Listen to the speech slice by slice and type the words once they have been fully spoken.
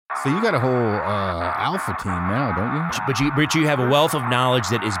So you got a whole alpha team now, don't you? But you have a wealth of knowledge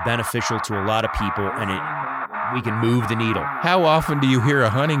that is beneficial to a lot of people, and we can move the needle. How often do you hear a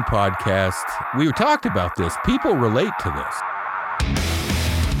hunting podcast? We talked about this. People relate to this.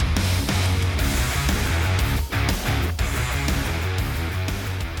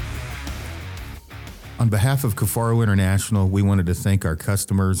 On behalf of Kifaru International, we wanted to thank our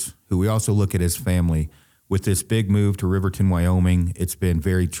customers, who we also look at as family. With this big move to Riverton, Wyoming, it's been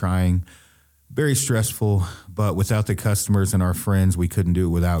very trying, very stressful, but without the customers and our friends, we couldn't do it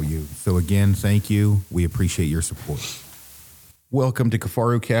without you. So again, thank you. We appreciate your support. Welcome to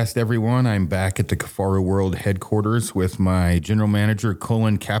Kifaru Cast, everyone. I'm back at the Kifaru World headquarters with my general manager,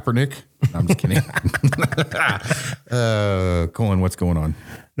 Colin Kaepernick. I'm just kidding. Colin, what's going on?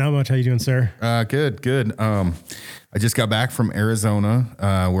 Not much. How you doing, sir? Good. I just got back from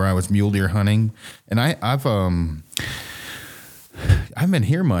Arizona, where I was mule deer hunting, and I haven't been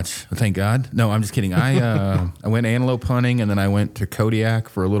here much, thank God. No, I'm just kidding. I went antelope hunting, and then I went to Kodiak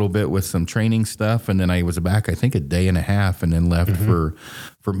for a little bit with some training stuff, and then I was back, I think, a day and a half, and then left for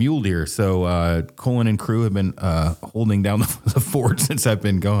mule deer. So Colin and crew have been holding down the fort since I've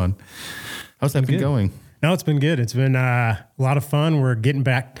been gone. How's that been going? No, it's been good. It's been a lot of fun. We're getting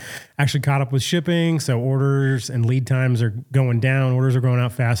back, actually caught up with shipping. So orders and lead times are going down. Orders are going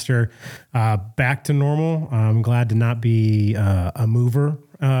out faster. Back to normal. I'm glad to not be a mover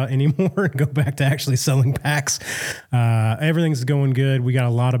anymore and go back to actually selling packs. Everything's going good. We got a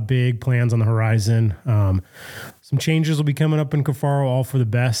lot of big plans on the horizon. Some changes will be coming up in Kifaru, all for the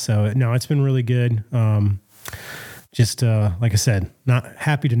best. So no, it's been really good. Just like I said, not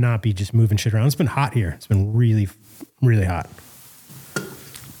happy to not be just moving shit around. It's been hot here. It's been really, really hot.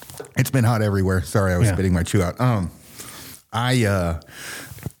 It's been hot everywhere. Sorry, I was spitting my chew out. On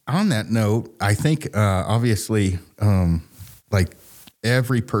that note, I think obviously, like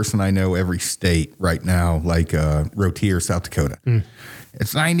every person I know, every state right now, like Rotier, South Dakota.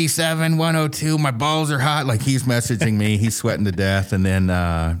 It's 97, 102. My balls are hot. Like he's messaging me. He's sweating to death. And then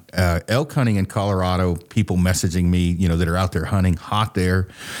elk hunting in Colorado, people messaging me, that are out there hunting, hot there.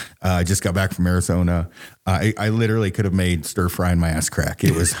 I just got back from Arizona. I literally could have made stir frying my ass crack.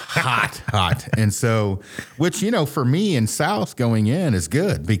 It was hot. And so, which, for me in South going in is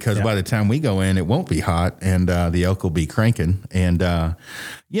good because by the time we go in, it won't be hot and the elk will be cranking. And,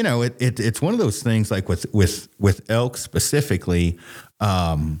 it's one of those things like with elk specifically,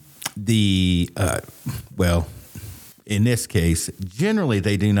 in this case, generally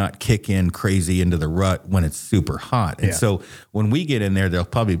they do not kick in crazy into the rut when it's super hot. And so when we get in there, they'll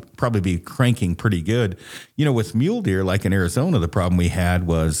probably be cranking pretty good. With mule deer, like in Arizona, the problem we had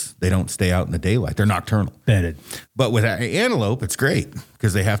was they don't stay out in the daylight. They're nocturnal. Bedded. But with antelope, it's great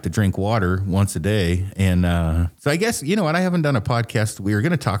because they have to drink water once a day. And so I guess, I haven't done a podcast. We were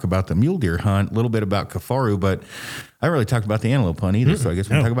going to talk about the mule deer hunt, a little bit about Kifaru, but I haven't really talked about the antelope hunt either. So I guess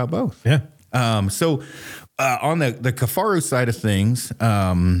we can talk about both. Yeah. So on the Kifaru side of things,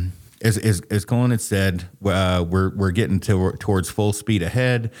 as Colin had said, we're getting towards full speed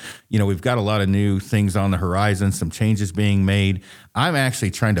ahead. We've got a lot of new things on the horizon, some changes being made. I'm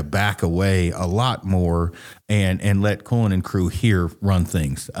actually trying to back away a lot more and let Colin and crew here run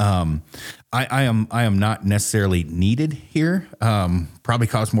things. I am not necessarily needed here. Probably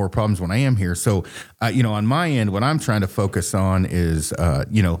cause more problems when I am here. So, on my end, what I'm trying to focus on is,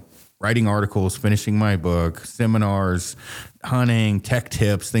 writing articles, finishing my book, seminars, hunting, tech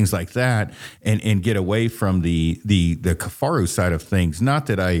tips, things like that, and get away from the Kifaru side of things. Not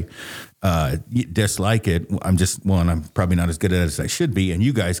that I dislike it. I'm probably not as good at it as I should be, and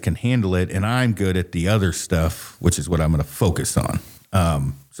you guys can handle it, and I'm good at the other stuff, which is what I'm going to focus on.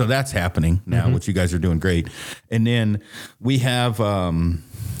 So that's happening now, which you guys are doing great. And then we have...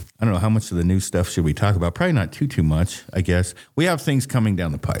 I don't know, how much of the new stuff should we talk about? Probably not too much, I guess. We have things coming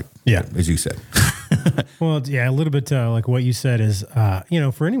down the pipe, as you said. Well, a little bit like what you said is,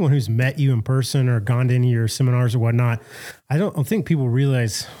 for anyone who's met you in person or gone to any of your seminars or whatnot, I don't think people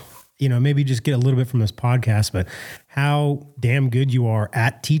realize, maybe just get a little bit from this podcast, but how damn good you are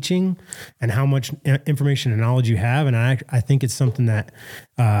at teaching and how much information and knowledge you have. And I think it's something that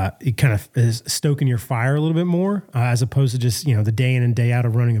it kind of is stoking your fire a little bit more as opposed to just, the day in and day out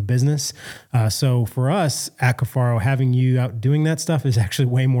of running a business. So for us at Kifaru, having you out doing that stuff is actually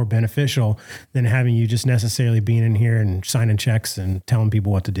way more beneficial than having you just necessarily being in here and signing checks and telling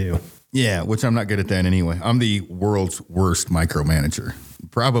people what to do. Yeah, which I'm not good at that anyway. I'm the world's worst micromanager.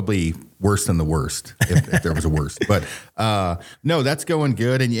 probably worse than the worst, if there was a worst. But no, that's going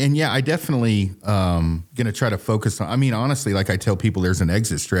good. And yeah, I definitely going to try to focus on, I mean, honestly, like I tell people, there's an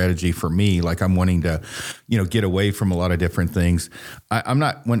exit strategy for me. Like I'm wanting to, get away from a lot of different things. I'm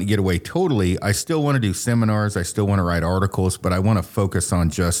not wanting to get away totally. I still want to do seminars. I still want to write articles, but I want to focus on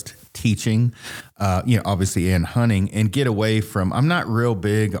just teaching, obviously, and hunting, and get away from, I'm not real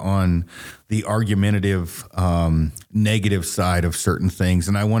big on the argumentative, negative side of certain things.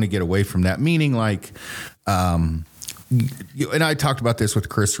 And I want to get away from that, meaning like, and I talked about this with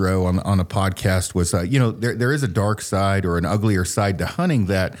Chris Rowe on a podcast, was, there is a dark side or an uglier side to hunting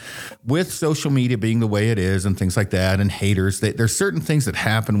that, with social media being the way it is and things like that, and haters, there's certain things that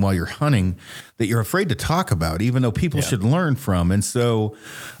happen while you're hunting that you're afraid to talk about, even though people should learn from. And so,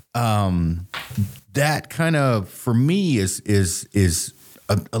 that kind of, for me, is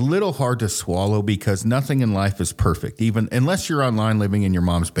a little hard to swallow, because nothing in life is perfect, even unless you're online living in your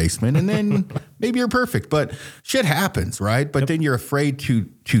mom's basement, and then maybe you're perfect, but shit happens, right? But then you're afraid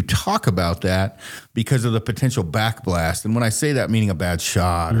to talk about that because of the potential backblast. And when I say that, meaning a bad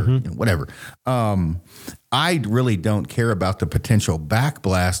shot or whatever, I really don't care about the potential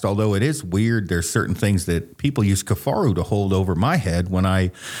backblast, although it is weird. There's certain things that people use Kifaru to hold over my head when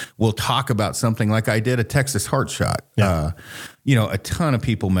I will talk about something like I did a Texas heart shot. Yeah. A ton of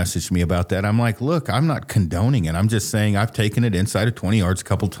people messaged me about that. I'm like, look, I'm not condoning it. I'm just saying I've taken it inside of 20 yards a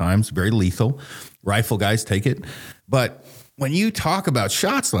couple times, very lethal. Rifle guys take it. But when you talk about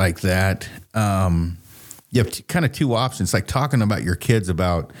shots like that, you have kind of two options, like talking about your kids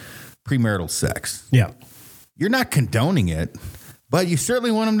about premarital sex. Yeah. You're not condoning it, but you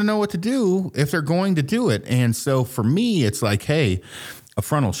certainly want them to know what to do if they're going to do it. And so for me, it's like, hey, a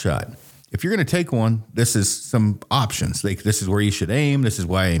frontal shot. If you're going to take one, this is some options. Like, this is where you should aim. This is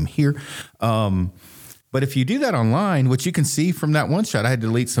why I aim here. But if you do that online, which you can see from that one shot, I had to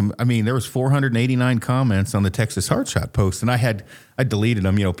delete some. I mean, there was 489 comments on the Texas Heart Shot post, and I deleted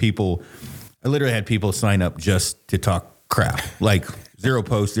them. I literally had people sign up just to talk crap, like 0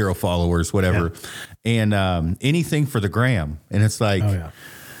 posts, 0 followers, whatever. Yeah. And anything for the gram. And it's like,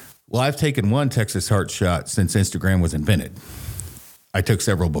 well, I've taken one Texas Heart Shot since Instagram was invented. I took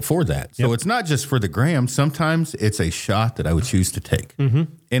several before that. So it's not just for the gram. Sometimes it's a shot that I would choose to take. Mm-hmm.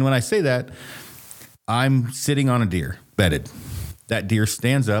 And when I say that, I'm sitting on a deer, bedded. That deer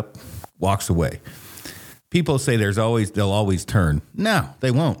stands up, walks away. People say they'll always turn. No,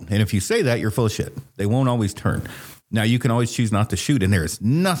 they won't. And if you say that, you're full of shit. They won't always turn. Now, you can always choose not to shoot, and there is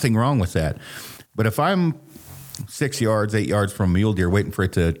nothing wrong with that. But if I'm 6 yards, 8 yards from a mule deer waiting for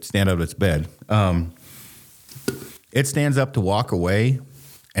it to stand up its bed, it stands up to walk away,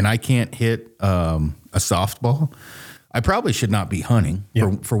 and I can't hit a softball, I probably should not be hunting,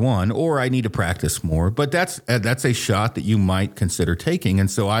 for one, or I need to practice more. But that's a shot that you might consider taking. And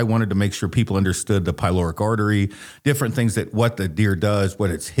so I wanted to make sure people understood the pyloric artery, different things, that what the deer does, what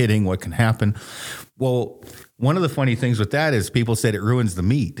it's hitting, what can happen. Well, one of the funny things with that is people said it ruins the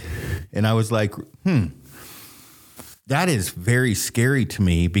meat. And I was like, that is very scary to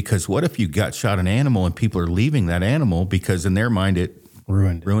me, because what if you gut shot an animal and people are leaving that animal because in their mind it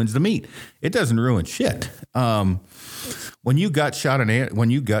ruins the meat? It doesn't ruin shit. When you gut shoot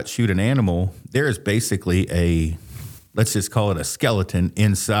an animal, there is basically let's just call it a skeleton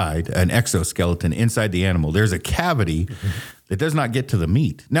inside, an exoskeleton inside the animal. There's a cavity that does not get to the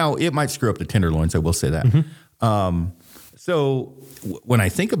meat. Now, it might screw up the tenderloins, I will say that. So when I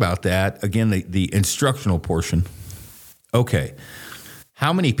think about that, again, the instructional portion, okay,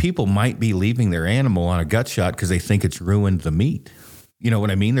 how many people might be leaving their animal on a gut shot because they think it's ruined the meat? You know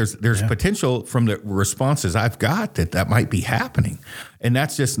what I mean? There's potential from the responses I've got that might be happening. And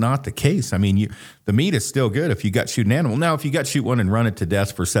that's just not the case. I mean, the meat is still good if you gut shoot an animal. Now, if you gut shoot one and run it to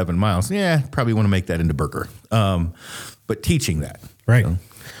death for 7 miles, probably want to make that into burger. But teaching that. Right.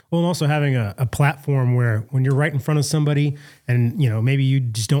 Well, and also having a platform where when you're right in front of somebody and, maybe you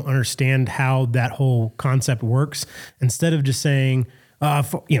just don't understand how that whole concept works, instead of just saying,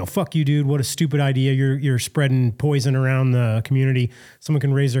 fuck you, dude, what a stupid idea. You're spreading poison around the community. Someone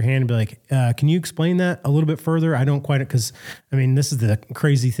can raise their hand and be like, can you explain that a little bit further? I don't quite, because this is the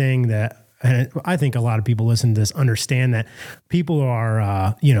crazy thing that, and I think a lot of people listen to this understand that people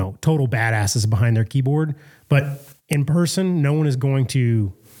are, total badasses behind their keyboard, but in person, no one is going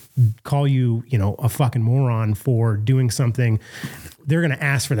to call you, a fucking moron for doing something. They're going to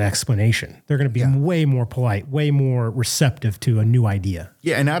ask for the explanation. They're going to be way more polite, way more receptive to a new idea.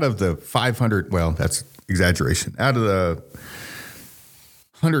 Yeah. And out of the 500, well, that's exaggeration. Out of the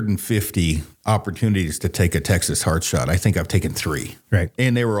 150 opportunities to take a Texas heart shot, I think I've taken 3. Right.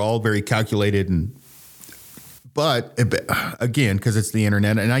 And they were all very calculated and But again, because it's the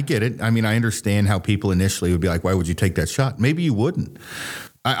internet, and I get it. I mean, I understand how people initially would be like, why would you take that shot? Maybe you wouldn't.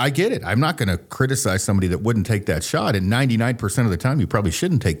 I get it. I'm not going to criticize somebody that wouldn't take that shot. And 99% of the time, you probably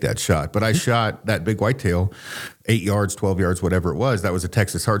shouldn't take that shot. But I shot that big whitetail 8 yards, 12 yards, whatever it was. That was a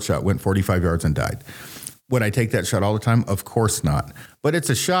Texas heart shot, went 45 yards and died. Would I take that shot all the time? Of course not. But it's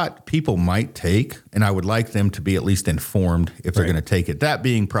a shot people might take, and I would like them to be at least informed if they're going to take it. That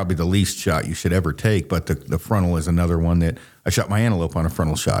being probably the least shot you should ever take, but the frontal is another one that I shot my antelope on a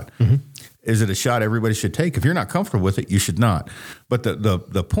frontal shot. Mm-hmm. Is it a shot everybody should take? If you're not comfortable with it, you should not. But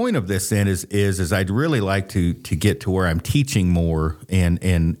the point of this then is I'd really like to get to where I'm teaching more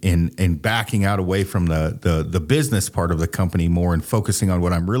and backing out away from the business part of the company more and focusing on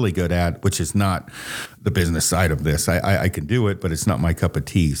what I'm really good at, which is not the business side of this. I can do it, but it's not my cup of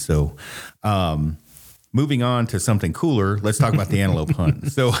tea. So moving on to something cooler, let's talk about the antelope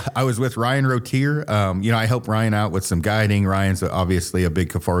hunt. So I was with Ryan Rotier. I helped Ryan out with some guiding. Ryan's obviously a big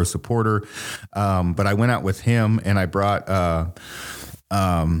Kifaru supporter. But I went out with him and I brought,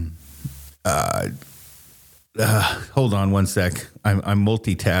 hold on one sec. I'm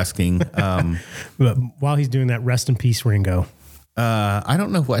multitasking. But while he's doing that, rest in peace, Ringo. I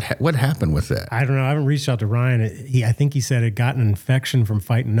don't know what happened with that. I don't know. I haven't reached out to Ryan. I think he said it got an infection from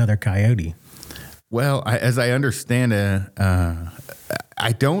fighting another coyote. Well, as I understand it,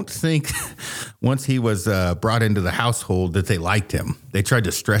 I don't think once he was brought into the household that they liked him. They tried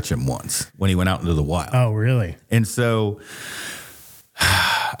to stretch him once when he went out into the wild. Oh, really? And so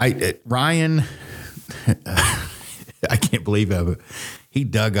Ryan, I can't believe it. He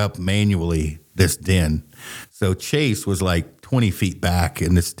dug up manually this den. So Chase was like 20 feet back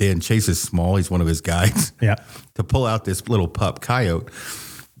in this den. Chase is small. He's one of his guides. Yeah. To pull out this little pup coyote.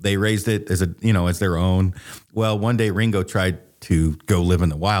 They raised it as as their own. Well, one day Ringo tried to go live in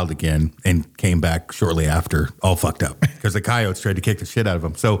the wild again and came back shortly after, all fucked up because the coyotes tried to kick the shit out of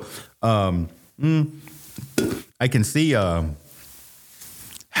him. So I can see how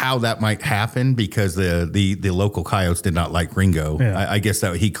that might happen because the local coyotes did not like Ringo. Yeah. I guess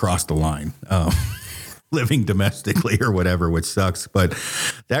that he crossed the line. Living domestically or whatever, which sucks. But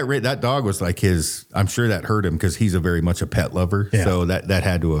that dog was like I'm sure that hurt him because he's very much a pet lover. Yeah. So that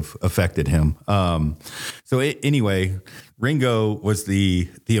had to have affected him. Anyway, Ringo was the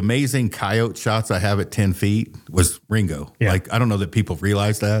amazing coyote shots I have at 10 feet was Ringo. Yeah. Like, I don't know that people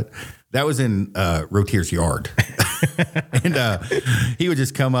realize that. That was in Rotier's yard. And he would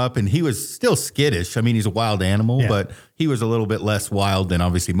just come up and he was still skittish. I mean, he's a wild animal, but he was a little bit less wild than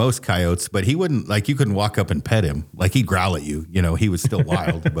obviously most coyotes, but he wouldn't you couldn't walk up and pet him. Like he'd growl at you, he was still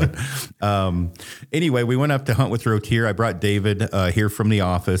wild. But anyway, we went up to hunt with Rotier. I brought David here from the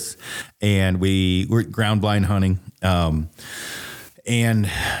office and we were ground blind hunting. And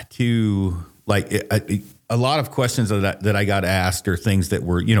to a lot of questions that I got asked are things that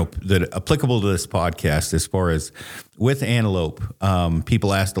were, that applicable to this podcast as far as with antelope.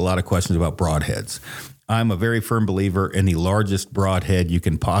 People asked a lot of questions about broadheads. I'm a very firm believer in the largest broadhead you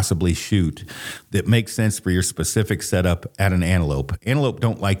can possibly shoot that makes sense for your specific setup at an antelope. Antelope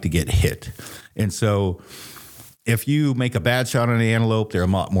don't like to get hit. And so if you make a bad shot on an antelope, they're a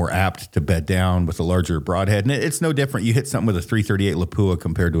lot more apt to bed down with a larger broadhead. And it's no different. You hit something with a 338 Lapua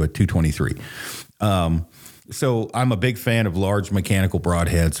compared to a 223. So I'm a big fan of large mechanical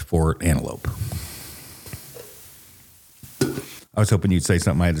broadheads for antelope. I was hoping you'd say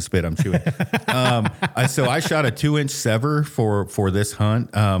something. I had to spit. I'm chewing. So I shot a 2-inch sever for this hunt.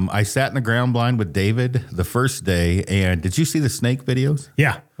 I sat in the ground blind with David the first day. And did you see the snake videos?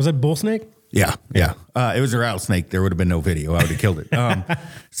 Yeah. Was that bull snake? Yeah. It was a rattlesnake. There would have been no video. I would have killed it.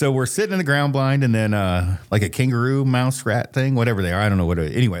 So we're sitting in the ground blind and then like a kangaroo, mouse, rat thing, whatever they are. I don't know what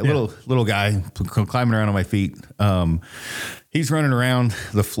it is. Anyway, little guy climbing around on my feet. He's running around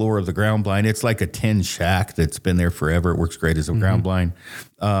the floor of the ground blind. It's like a tin shack that's been there forever. It works great as a ground blind.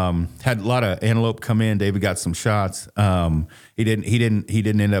 Had a lot of antelope come in. David got some shots. He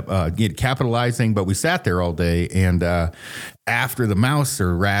didn't end up capitalizing, but we sat there all day. And after the mouse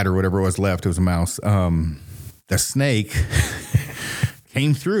or rat or whatever was left, it was a mouse. The snake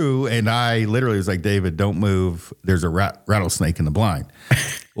came through, and I literally was like, David, don't move. There's a rattlesnake in the blind.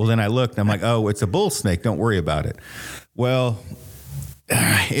 Well, then I looked, and I'm like, oh, it's a bull snake. Don't worry about it. Well,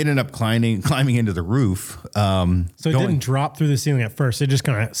 it ended up climbing into the roof. So it didn't drop through the ceiling at first. It just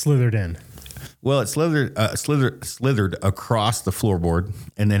kind of slithered in. Well, it slithered across the floorboard,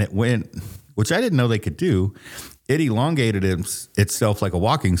 and then it went, which I didn't know they could do. It elongated itself like a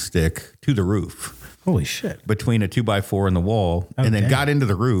walking stick to the roof. Holy shit. Between a 2x4 and the wall, and then got into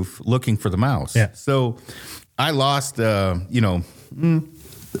the roof looking for the mouse. Yeah. So I lost, I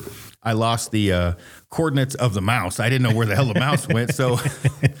lost the coordinates of the mouse. I didn't know where the hell the mouse went. So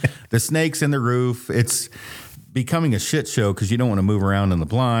the snake's in the roof. It's becoming a shit show because you don't want to move around in the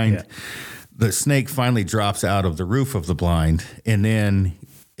blind. Yeah. The snake finally drops out of the roof of the blind, and then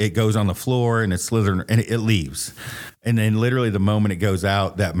it goes on the floor and it's slithering and it leaves. And then literally the moment it goes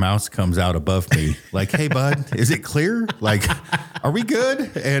out, that mouse comes out above me like, hey, bud, is it clear? Like, are we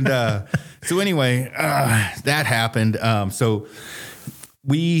good? And so anyway, that happened. So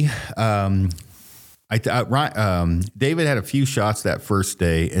we, David had a few shots that first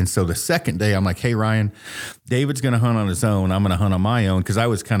day. And so the second day I'm like, hey, Ryan, David's going to hunt on his own. I'm going to hunt on my own. Cause I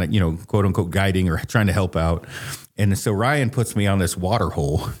was kind of, quote unquote, guiding or trying to help out. And so Ryan puts me on this water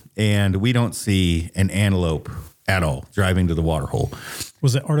hole and we don't see an antelope at all driving to the water hole.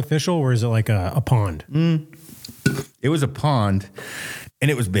 Was it artificial or is it like a pond? It was a pond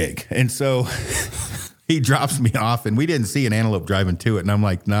and it was big. And so he drops me off and we didn't see an antelope driving to it. And I'm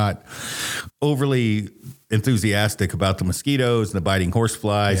like, not overly enthusiastic about the mosquitoes and the biting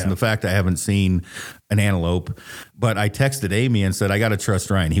horseflies and the fact I haven't seen an antelope. But I texted Amy and said, I got to trust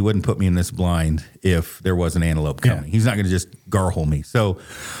Ryan. He wouldn't put me in this blind if there was an antelope coming. He's not going to just gargle me. So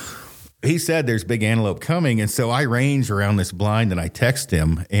he said there's big antelope coming. And so I range around this blind and I text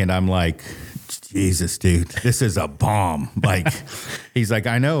him and I'm like, Jesus, dude, this is a bomb. Like, he's like,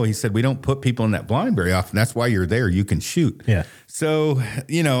 I know. He said, we don't put people in that blind very often. That's why you're there. You can shoot. Yeah. So,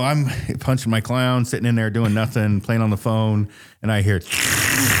 I'm punching my clown, sitting in there doing nothing, playing on the phone. And I hear,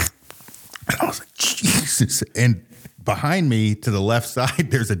 and I was like, Jesus. And behind me to the left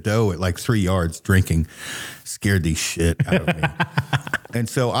side, there's a doe at like 3 yards drinking. Scared the shit out of me. And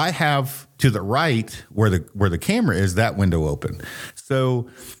so I have to the right where the camera is, that window open. So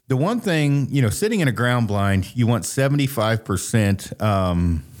the one thing, sitting in a ground blind, you want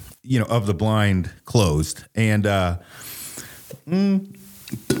 75%, of the blind closed. And so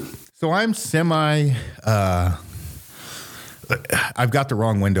I'm I've got the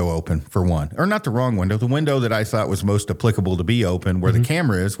wrong window open for one, or not the wrong window, the window that I thought was most applicable to be open where the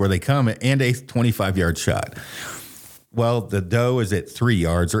camera is, where they come, and a 25-yard shot. Well, the doe is at 3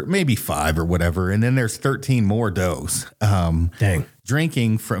 yards or maybe 5 or whatever. And then there's 13 more does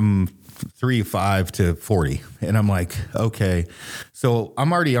drinking from 35 to 40. And I'm like, okay. So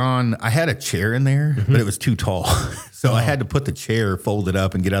I'm already on. I had a chair in there, but it was too tall. So I had to put the chair folded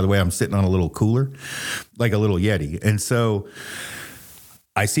up and get out of the way. I'm sitting on a little cooler, like a little Yeti. And so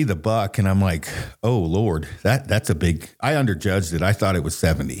I see the buck and I'm like, oh, Lord, that's a big, I underjudged it. I thought it was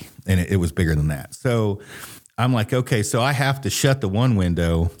 70 and it was bigger than that. So I'm like, okay, so I have to shut the one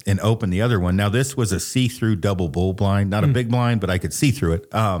window and open the other one. Now, this was a see-through double bull blind, not a big blind, but I could see through it.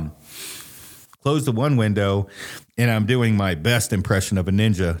 Close the one window, and I'm doing my best impression of a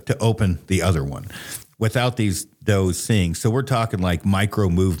ninja to open the other one without these does seeing. So we're talking like micro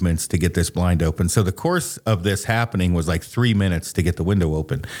movements to get this blind open. So the course of this happening was like 3 minutes to get the window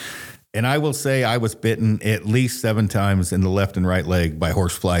open. And I will say I was bitten at least 7 times in the left and right leg by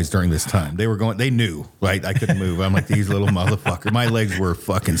horseflies during this time. They knew, right? I couldn't move. I'm like, these little motherfuckers. My legs were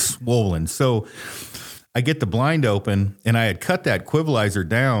fucking swollen. So I get the blind open and I had cut that quivalizer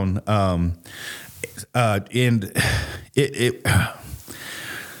down.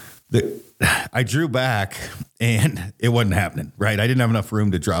 I drew back and it wasn't happening, right? I didn't have enough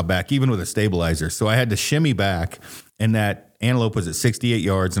room to draw back, even with a stabilizer. So I had to shimmy back, and that antelope was at 68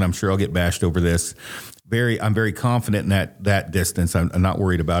 yards, and I'm sure I'll get bashed over this. I'm very confident in that distance. I'm not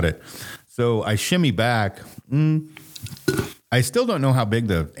worried about it. So I shimmy back. I still don't know how big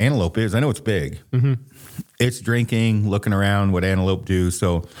the antelope is. I know it's big. It's drinking, looking around, what antelope do.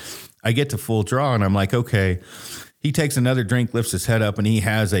 So I get to full draw, and I'm like, okay. He takes another drink, lifts his head up, and he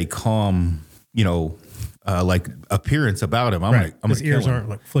has a calm, like appearance about him. His ears aren't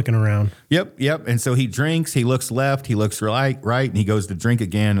like flicking around. Yep. And so he drinks, he looks left, he looks right, and he goes to drink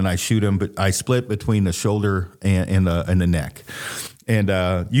again, and I shoot him, but I split between the shoulder and the neck. And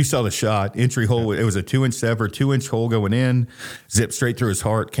you saw the shot, entry hole. It was a 2-inch sever, 2-inch hole going in, zipped straight through his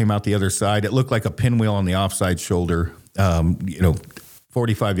heart, came out the other side. It looked like a pinwheel on the offside shoulder,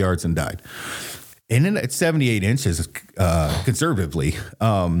 45 yards and died. And then at 78 inches, conservatively,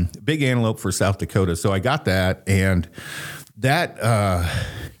 big antelope for South Dakota. So I got that, and that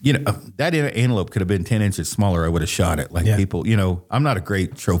that antelope could have been 10 inches smaller. I would have shot it. People, I'm not a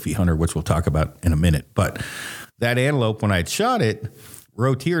great trophy hunter, which we'll talk about in a minute. But that antelope, when I had shot it,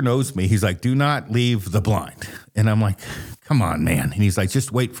 Rotier knows me. He's like, do not leave the blind. And I'm like, come on, man. And he's like,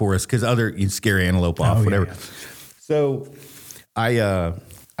 just wait for us, because you scare antelope off, whatever. Yeah. So I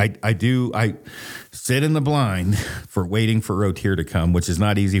sit in the blind for waiting for Rotier to come, which is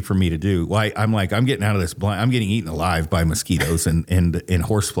not easy for me to do. I'm getting out of this blind. I'm getting eaten alive by mosquitoes and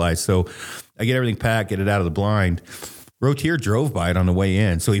horseflies. So I get everything packed, get it out of the blind. Rotier drove by it on the way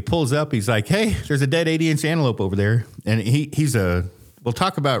in. So he pulls up. He's like, hey, there's a dead 80-inch antelope over there. And we'll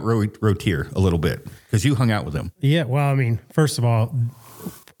talk about Rotier a little bit because you hung out with him. Yeah. Well, I mean, first of all,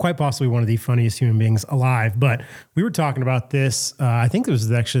 quite possibly one of the funniest human beings alive. But we were talking about this. I think it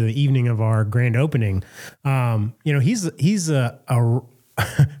was actually the evening of our grand opening. He's a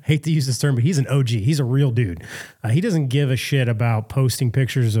hate to use this term, but he's an OG. He's a real dude. He doesn't give a shit about posting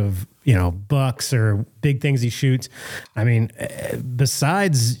pictures of, bucks or big things he shoots. I mean,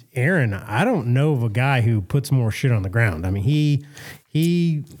 besides Aaron, I don't know of a guy who puts more shit on the ground. I mean,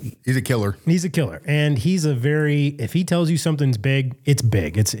 he's a killer. He's a killer. And if he tells you something's big, it's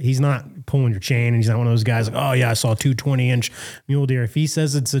big. He's not pulling your chain, and he's not one of those guys like, oh yeah, I saw 220-inch mule deer. If he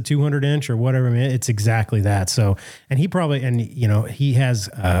says it's a 200-inch or whatever, I mean, it's exactly that. So, and he has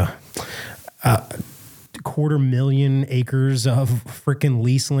 250,000 acres of freaking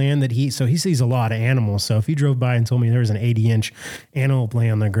lease land that he sees a lot of animals. So if he drove by and told me there was an 80-inch antelope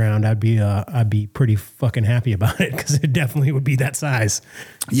laying on the ground, I'd be pretty fucking happy about it, because it definitely would be that size.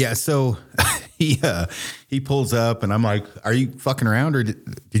 Yeah. So he pulls up and I'm like, are you fucking around, or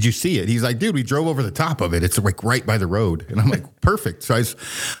did you see it? He's like, dude, we drove over the top of it. It's like right by the road. And I'm like, perfect. So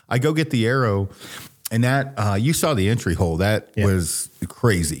I go get the arrow. And that, you saw the entry hole. That was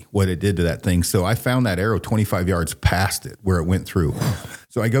crazy what it did to that thing. So I found that arrow 25 yards past it where it went through.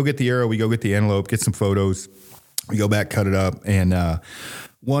 So I go get the arrow. We go get the antelope, get some photos. We go back, cut it up. And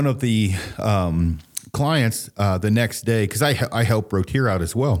one of the clients the next day, because I help Rotier out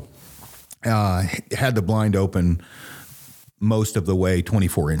as well, had the blind open most of the way,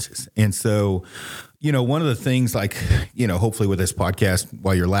 24 inches. And so, one of the things, like, hopefully with this podcast,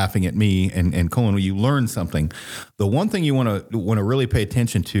 while you're laughing at me and Colin, you learn something. The one thing you want to really pay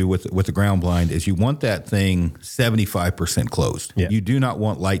attention to with the ground blind is you want that thing 75% closed. Yeah. You do not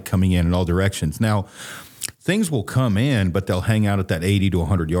want light coming in all directions. Now, things will come in, but they'll hang out at that 80 to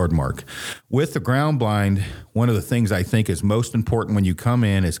 100 yard mark. With the ground blind, one of the things I think is most important when you come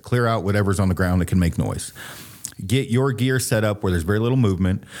in is clear out whatever's on the ground that can make noise. Get your gear set up where there's very little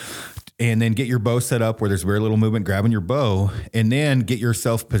movement. And then get your bow set up where there's very little movement, grabbing your bow, and then get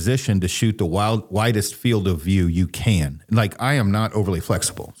yourself positioned to shoot the widest field of view you can. Like, I am not overly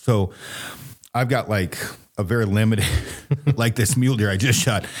flexible. So I've got like a very limited, like this mule deer I just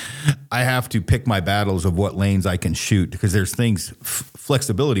shot. I have to pick my battles of what lanes I can shoot, because there's things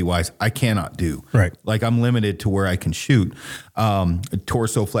flexibility wise I cannot do. Right. Like, I'm limited to where I can shoot.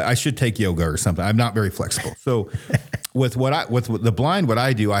 Torso flex. I should take yoga or something. I'm not very flexible. So with the blind, what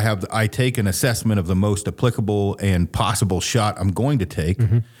I do, I take an assessment of the most applicable and possible shot I'm going to take.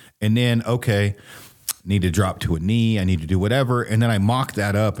 Mm-hmm. And then, okay, need to drop to a knee. I need to do whatever. And then I mock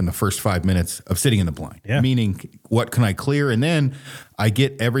that up in the first 5 minutes of sitting in the blind, meaning what can I clear? And then I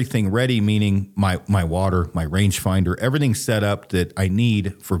get everything ready, meaning my water, my rangefinder, everything set up that I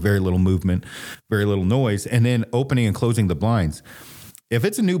need for very little movement, very little noise, and then opening and closing the blinds. If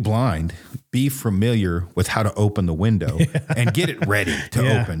it's a new blind, be familiar with how to open the window and get it ready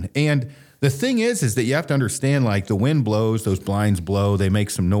to open. And the thing is that you have to understand, like, the wind blows, those blinds blow, they make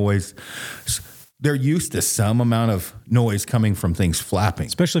some noise. They're used to some amount of noise coming from things flapping.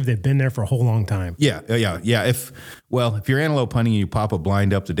 Especially if they've been there for a whole long time. Yeah. If you're antelope hunting and you pop a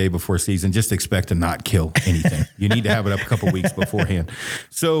blind up the day before season, just expect to not kill anything. You need to have it up a couple weeks beforehand.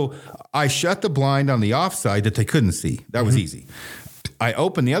 So I shut the blind on the offside that they couldn't see. That was easy. I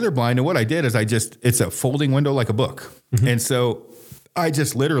opened the other blind, and what I did is it's a folding window like a book. Mm-hmm. And so I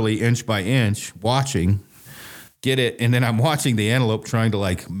just literally inch by inch watching, get it, and then I'm watching the antelope trying to,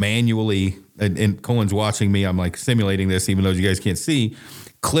 like, manually, and Colin's watching me, I'm like simulating this even though you guys can't see,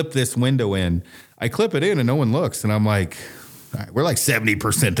 clip this window in. I clip it in and no one looks, and I'm like, all right, we're like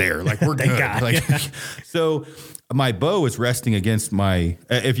 70% there. Like, we're good. Like, so my bow is resting against my,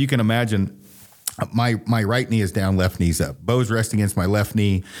 if you can imagine, my right knee is down, left knee's up. Bow's resting against my left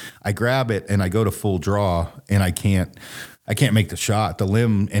knee. I grab it and I go to full draw, and I can't make the shot. The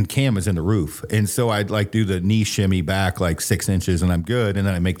limb and cam is in the roof. And so I'd like do the knee shimmy back like 6 inches and I'm good. And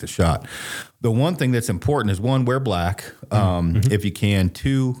then I make the shot. The one thing that's important is, one, wear black if you can.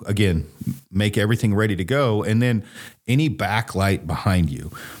 Two, again, make everything ready to go. And then any backlight behind you,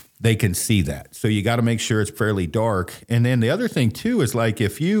 they can see that. So you got to make sure it's fairly dark. And then the other thing too is, like,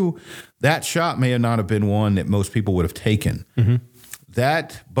 that shot may not have been one that most people would have taken. Mm-hmm.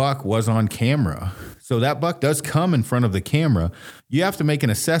 That buck was on camera. So that buck does come in front of the camera. You have to make an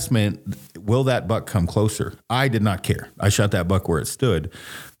assessment. Will that buck come closer? I did not care. I shot that buck where it stood,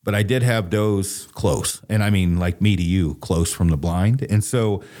 but I did have does close. And I mean, like me to you, close from the blind. And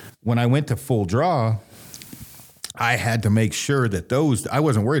so when I went to full draw, I had to make sure that I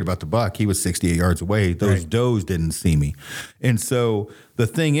wasn't worried about the buck. He was 68 yards away. Those does didn't see me. And so the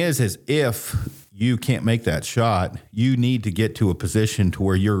thing is if you can't make that shot, you need to get to a position to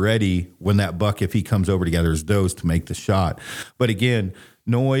where you're ready when that buck, if he comes over to gather his does, to make the shot. But again,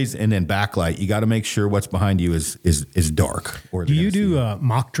 noise and then backlight. You got to make sure what's behind you is dark. Or do you do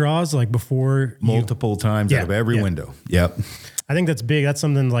mock draws like before? Multiple times out of every window. Yep. I think that's big. That's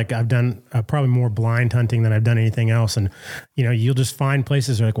something like I've done probably more blind hunting than I've done anything else. And, you'll just find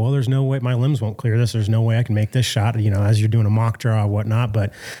places that are like, well, there's no way my limbs won't clear this. There's no way I can make this shot, as you're doing a mock draw or whatnot.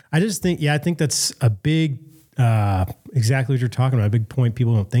 But I just think, I think that's a big, exactly what you're talking about. A big point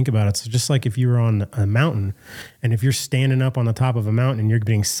people don't think about. It's just like if you were on a mountain and if you're standing up on the top of a mountain and you're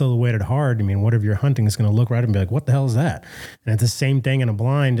being silhouetted hard, whatever you're hunting is going to look right and be like, what the hell is that? And it's the same thing in a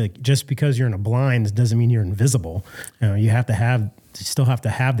blind. Like, just because you're in a blind doesn't mean you're invisible. You still have to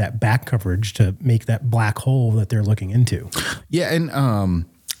have that back coverage to make that black hole that they're looking into. Yeah. And,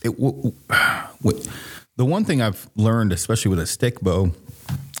 the one thing I've learned, especially with a stick bow,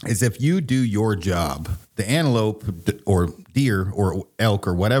 is if you do your job, the antelope or deer or elk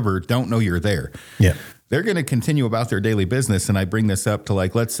or whatever don't know you're there. Yeah. They're going to continue about their daily business. And I bring this up to,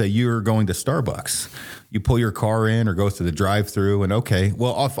 like, let's say you're going to Starbucks. You pull your car in or go through the drive-through and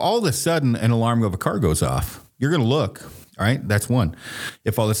if all of a sudden an alarm of a car goes off, you're going to look. All right. That's one.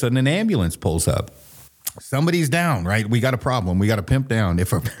 If all of a sudden an ambulance pulls up, somebody's down, right? We got a problem. We got a pimp down.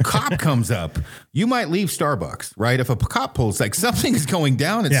 If a cop comes up, you might leave Starbucks, right? If a cop pulls, like, something is going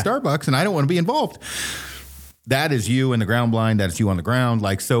down at Starbucks and I don't want to be involved. That is you in the ground blind. That is you on the ground.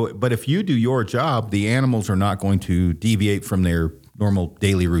 But if you do your job, the animals are not going to deviate from their normal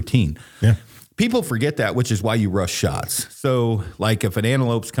daily routine. Yeah. People forget that, which is why you rush shots. So, like, if an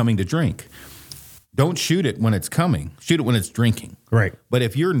antelope's coming to drink, don't shoot it when it's coming. Shoot it when it's drinking. Right. But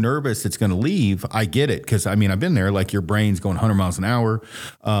if you're nervous it's going to leave, I get it. Because, I've been there. Like, your brain's going 100 miles an hour.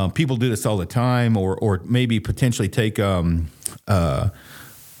 People do this all the time. Or maybe potentially take, hold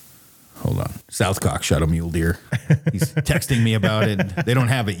on, Southcock shot a mule deer. He's texting me about it. They don't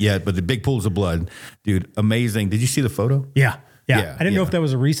have it yet, but the big pools of blood. Dude, amazing. Did you see the photo? Yeah. I didn't know if that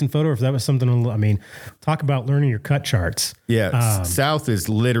was a recent photo or if that was something. Talk about learning your cut charts. Yeah. South is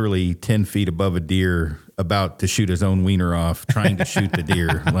literally 10 feet above a deer, about to shoot his own wiener off, trying to shoot the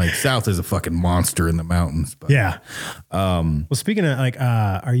deer. Like, South is a fucking monster in the mountains. But, yeah. Well, speaking of,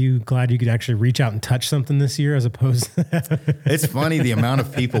 are you glad you could actually reach out and touch something this year as opposed to that? It's funny the amount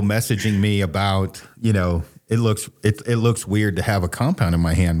of people messaging me about, it looks weird to have a compound in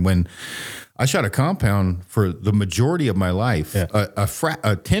my hand when I shot a compound for the majority of my life. Yeah.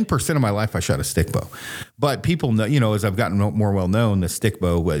 10% of my life I shot a stick bow. But people know, as I've gotten more well known, the stick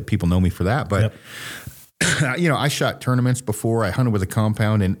bow, people know me for that. But I shot tournaments before. I hunted with a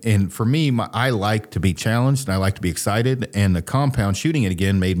compound, and for me, I like to be challenged and I like to be excited. And the compound, shooting it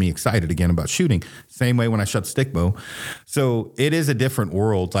again, made me excited again about shooting. Same way when I shot the stick bow. So it is a different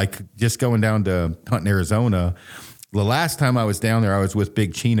world. Like, just going down to hunt in Arizona. The last time I was down there, I was with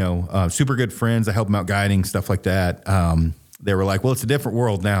Big Chino, super good friends. I helped him out guiding, stuff like that. They were like, well, it's a different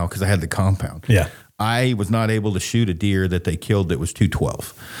world now because I had the compound. Yeah. I was not able to shoot a deer that they killed that was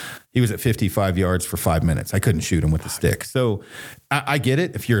 212. He was at 55 yards for 5 minutes. I couldn't shoot him with the stick. So I get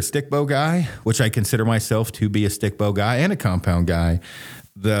it. If you're a stick bow guy, which I consider myself to be a stick bow guy and a compound guy,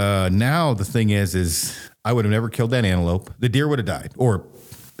 the thing is I would have never killed that antelope. The deer would have died, or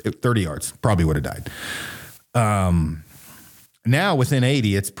 30 yards probably would have died. Now within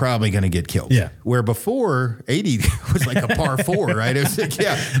 80, it's probably going to get killed. Yeah. Where before 80 was like a par 4, right? It was like,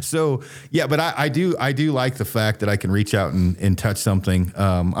 yeah. So yeah, but I do like the fact that I can reach out and touch something.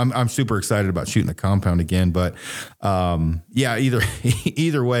 I'm super excited about shooting a compound again, but yeah,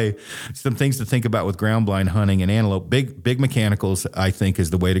 either way, some things to think about with ground blind hunting and antelope. Big mechanicals, I think, is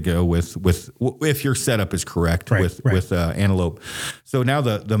the way to go with if your setup is correct with antelope. So now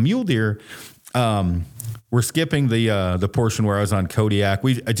the mule deer. We're skipping the portion where I was on Kodiak.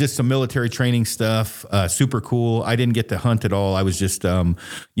 We just some military training stuff, super cool. I didn't get to hunt at all. I was just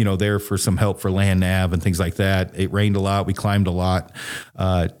there for some help for land nav and things like that. It rained a lot. We climbed a lot.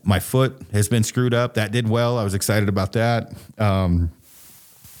 My foot has been screwed up. That did well. I was excited about that.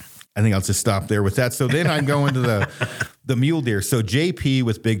 I think I'll just stop there with that. So then I'm going to the mule deer. So JP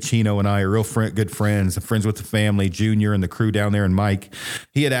with Big Chino and I are real good friends with the family, Junior and the crew down there, and Mike.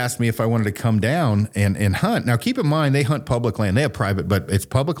 He had asked me if I wanted to come down and hunt. Now, keep in mind, they hunt public land. They have private, but it's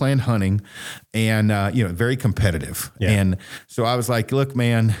public land hunting and, very competitive. Yeah. And so I was like, look,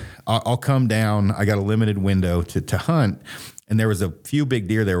 man, I'll come down. I got a limited window to hunt. and there was a few big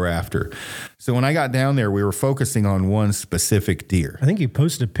deer they were after. So when I got down there, we were focusing on one specific deer. I think you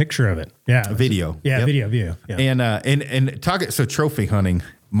posted a picture of it. Yeah. A video. Yeah, Yep. video. Yeah. And so trophy hunting.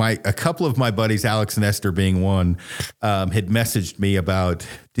 A couple of my buddies, Alex and Esther being one, had messaged me about,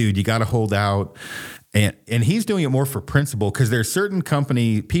 dude, you got to hold out. And he's doing it more for principle, because there's certain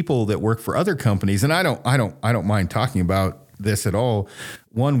people that work for other companies, and I don't mind talking about this at all.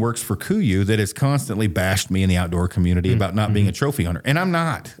 One works for KUIU that has constantly bashed me in the outdoor community about not being a trophy hunter. And I'm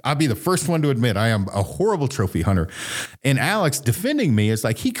not. I'll be the first one to admit I am a horrible trophy hunter. And Alex defending me is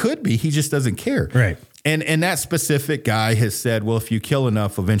like, he could be, he just doesn't care. Right. And that specific guy has said, well, if you kill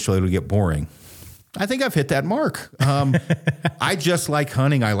enough, eventually it'll get boring. I think I've hit that mark. I just like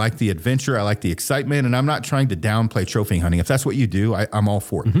hunting. I like the adventure. I like the excitement. And I'm not trying to downplay trophy hunting. If that's what you do, I'm all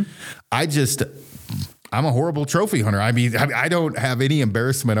for it. I'm a horrible trophy hunter. I mean, I don't have any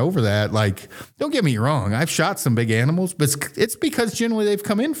embarrassment over that. Like, don't get me wrong. I've shot some big animals, but it's because generally they've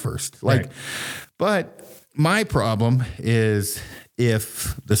come in first. Like, right. But my problem is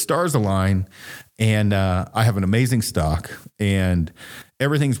if the stars align and I have an amazing stock and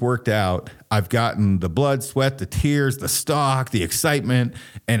everything's worked out, I've gotten the blood, sweat, the tears, the stock, the excitement,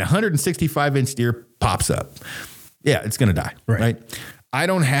 and a 165-inch deer pops up. Yeah, it's going to die, right? I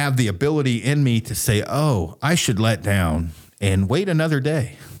don't have the ability in me to say, oh, I should let down and wait another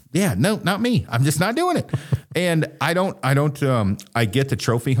day. Yeah, no, not me. I'm just not doing it. And I get the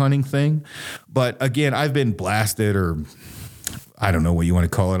trophy hunting thing, but again, I've been blasted, or I don't know what you want to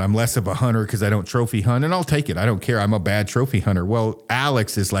call it. I'm less of a hunter because I don't trophy hunt, and I'll take it. I don't care. I'm a bad trophy hunter. Well,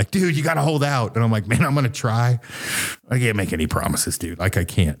 Alex is like, dude, you got to hold out. And I'm like, man, I'm going to try. I can't make any promises, dude. Like, I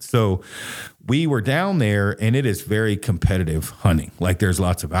can't. So we were down there, and it is very competitive hunting. Like, there's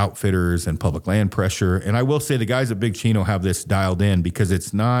lots of outfitters and public land pressure. And I will say the guys at Big Chino have this dialed in, because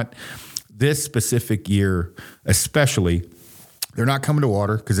it's not this specific year, especially. They're not coming to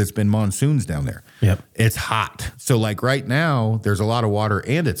water because it's been monsoons down there. Yep. It's hot. So like right now, there's a lot of water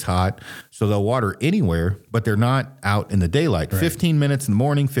and it's hot. So they'll water anywhere, but they're not out in the daylight. Right. 15 minutes in the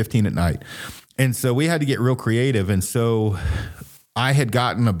morning, 15 at night. And so we had to get real creative. And so I had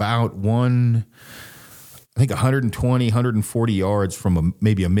gotten about 120, 140 yards from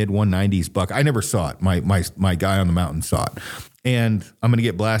maybe a mid 190s buck. I never saw it. My guy on the mountain saw it. And I'm going to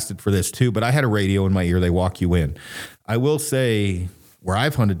get blasted for this too, but I had a radio in my ear. They walk you in. I will say, where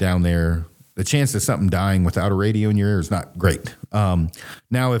I've hunted down there, the chance of something dying without a radio in your ear is not great.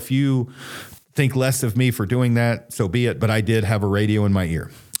 Now, if you think less of me for doing that, so be it. But I did have a radio in my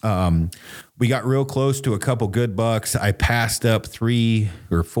ear. We got real close to a couple good bucks. I passed up 3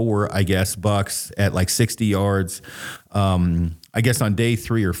 or 4, I guess, bucks at like 60 yards. I guess on day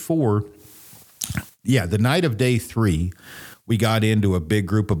 3 or 4, the night of day 3, we got into a big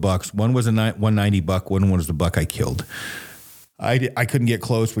group of bucks. One was a 190 buck. One was the buck I killed. I couldn't get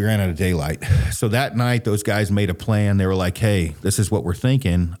close. We ran out of daylight. So that night, those guys made a plan. They were like, hey, this is what we're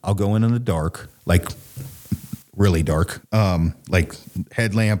thinking. I'll go in the dark, like really dark, like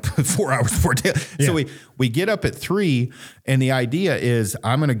headlamp 4 hours before day. Yeah. So we get up at 3, and the idea is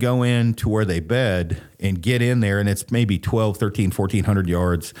I'm going to go in to where they bed and get in there, and it's maybe 12, 13, 1,400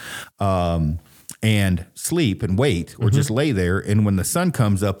 yards, and sleep and wait, or just lay there. And when the sun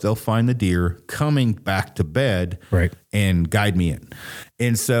comes up, they'll find the deer coming back to bed, right, and guide me in.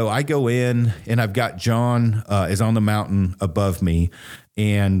 And so I go in, and I've got John is on the mountain above me,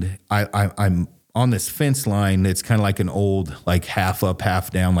 and I'm on this fence line. It's kind of like an old, like half up,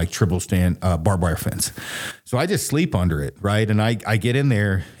 half down, like triple stand barbed wire fence. So I just sleep under it, right? And I get in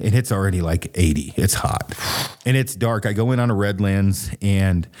there, and it's already like 80. It's hot, and it's dark. I go in on a red lens,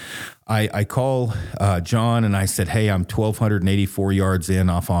 and I call John, and I said, hey, I'm 1,284 yards in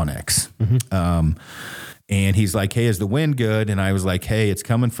off Onyx. And he's like, hey, is the wind good? And I was like, hey, it's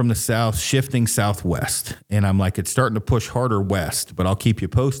coming from the south, shifting southwest. And I'm like, it's starting to push harder west, but I'll keep you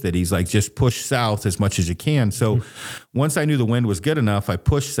posted. He's like, just push south as much as you can. So once I knew the wind was good enough, I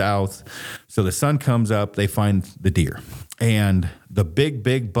pushed south. So the sun comes up, they find the deer. And the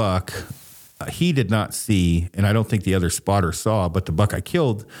big buck, he did not see, and I don't think the other spotter saw, but the buck I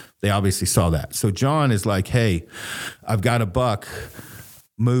killed, they obviously saw that. So John is like, hey, I've got a buck.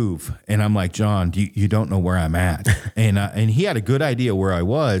 Move. And I'm like, John, you don't know where I'm at. And he had a good idea where I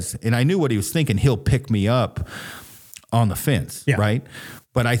was. And I knew what he was thinking. He'll pick me up on the fence. Yeah. Right.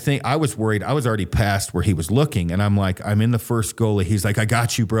 But I think I was worried. I was already past where he was looking. And I'm like, I'm in the first goalie. He's like, I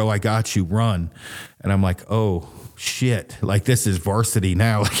got you, bro. I got you. Run. And I'm like, oh shit. Like, this is varsity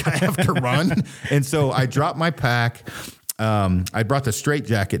now. Like, I have to run. And so I dropped my pack. I brought the straight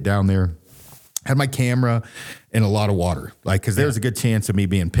jacket down there. Had my camera and a lot of water, like, because there's a good chance of me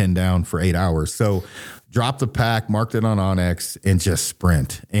being pinned down for 8 hours. So dropped the pack, marked it on Onyx, and just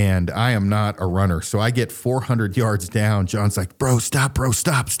sprint. And I am not a runner. So I get 400 yards down. John's like, bro, stop,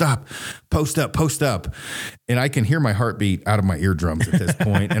 stop. Post up. And I can hear my heartbeat out of my eardrums at this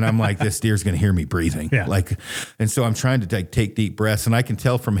point. And I'm like, this deer's going to hear me breathing. Yeah. Like, and so I'm trying to take deep breaths. And I can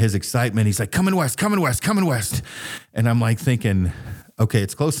tell from his excitement, he's like, coming west. And I'm like thinking, okay,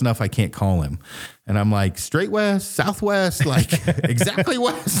 it's close enough I can't call him. And I'm like, straight west, southwest, like exactly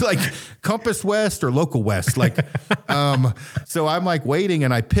west, like compass west or local west. Like, so I'm like waiting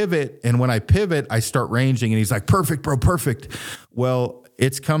and I pivot. And when I pivot, I start ranging and he's like, perfect, bro, perfect. Well,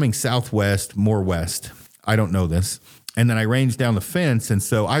 it's coming southwest, more west. I don't know this. And then I range down the fence. And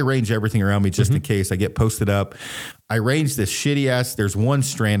so I range everything around me just in case I get posted up. I range this shitty ass. There's one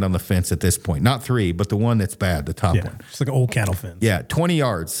strand on the fence at this point, not three, but the one that's bad, the top one. It's like an old cattle fence. Yeah, 20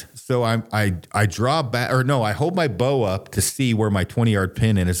 yards. So I draw back, or no, I hold my bow up to see where my 20-yard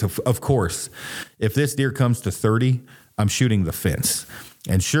pin is. Of course, if this deer comes to 30, I'm shooting the fence.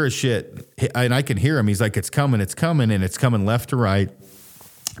 And sure as shit, and I can hear him. He's like, it's coming, and it's coming left to right.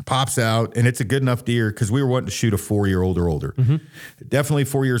 Pops out, and it's a good enough deer because we were wanting to shoot a 4-year-old or older. Definitely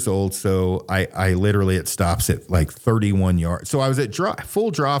 4 years old. So I literally, it stops at like 31 yards. So I was at full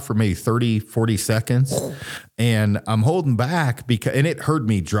draw for maybe 30, 40 seconds. And I'm holding back and it heard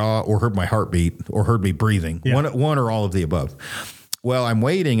me draw or heard my heartbeat or heard me breathing. Yeah. One or all of the above. Well, I'm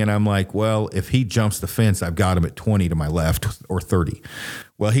waiting and I'm like, well, if he jumps the fence, I've got him at 20 to my left or 30.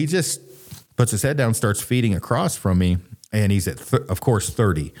 Well, he just puts his head down, starts feeding across from me. And he's at, of course,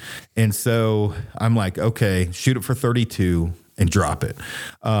 30. And so I'm like, okay, shoot it for 32 and drop it.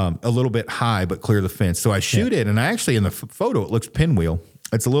 A little bit high, but clear the fence. So I shoot it. And I actually, in the photo, it looks pinwheel.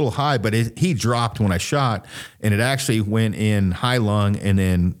 It's a little high, but he dropped when I shot. And it actually went in high lung and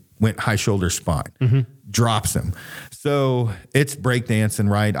then went high shoulder spine. Drops him. So it's breakdancing,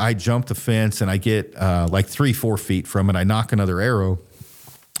 right? I jump the fence and I get like 3-4 feet from it. I knock another arrow.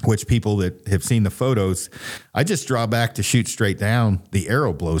 Which people that have seen the photos, I just draw back to shoot straight down. The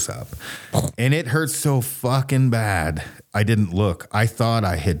arrow blows up. And it hurts so fucking bad. I didn't look. I thought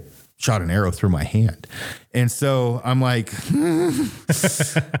I had shot an arrow through my hand. And so I'm like,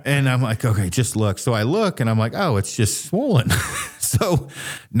 and I'm like, okay, just look. So I look and I'm like, oh, it's just swollen. So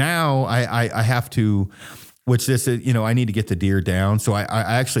now I have to, which this is, I need to get the deer down. So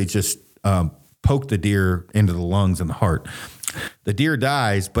I actually just poke the deer into the lungs and the heart. The deer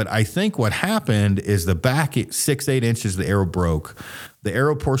dies, but I think what happened is the back 6-8 inches the arrow broke. The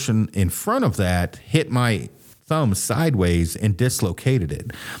arrow portion in front of that hit my thumb sideways and dislocated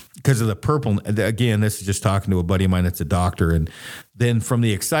it because of the purple. Again, this is just talking to a buddy of mine that's a doctor. And then from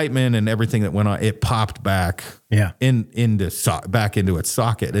the excitement and everything that went on, it popped back back into its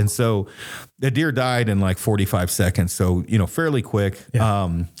socket. And so the deer died in like 45 seconds. So, fairly quick.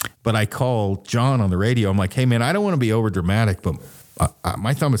 Yeah. But I called John on the radio. I'm like, hey man, I don't want to be over dramatic, but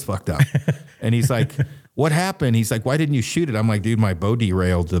my thumb is fucked up. And he's like, what happened? He's like, why didn't you shoot it? I'm like, dude, my bow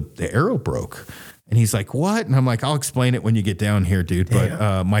derailed. The arrow broke. And he's like, what? And I'm like, I'll explain it when you get down here, dude.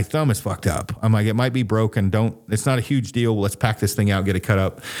 But my thumb is fucked up. I'm like, it might be broken. It's not a huge deal. Let's pack this thing out, get it cut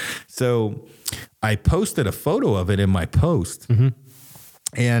up. So I posted a photo of it in my post.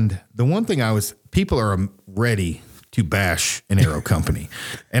 And the one thing people are ready to bash an arrow company.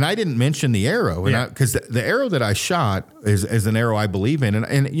 And I didn't mention the arrow because the arrow that I shot is an arrow I believe in.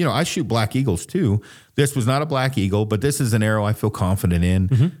 And I shoot Black Eagles too. This was not a Black Eagle, but this is an arrow I feel confident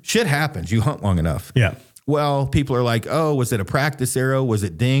in. Shit happens. You hunt long enough. Yeah. Well, people are like, oh, was it a practice arrow? Was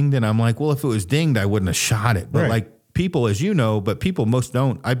it dinged? And I'm like, well, if it was dinged, I wouldn't have shot it. But like people, as you know, but people most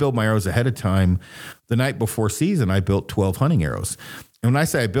don't. I build my arrows ahead of time. The night before season, I built 12 hunting arrows. And when I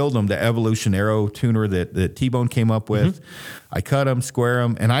say I build them, the Evolution arrow tuner that T-Bone came up with, I cut them, square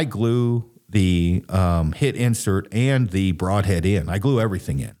them, and I glue the hit insert and the broadhead in. I glue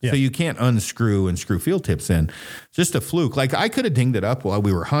everything in. Yeah. So you can't unscrew and screw field tips in. Just a fluke. Like I could have dinged it up while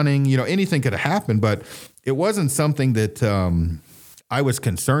we were hunting. Anything could have happened, but it wasn't something that I was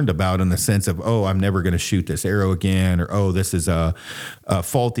concerned about in the sense of, oh, I'm never going to shoot this arrow again, or, oh, this is a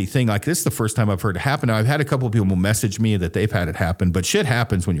faulty thing. Like, this is the first time I've heard it happen. Now, I've had a couple of people message me that they've had it happen, but shit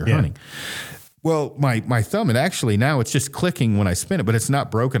happens when you're hunting. Well, my thumb, now it's just clicking when I spin it, but it's not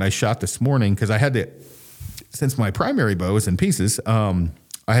broken. I shot this morning because I had to, since my primary bow is in pieces, I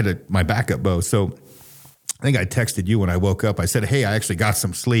had my backup bow. So I think I texted you when I woke up. I said, hey, I actually got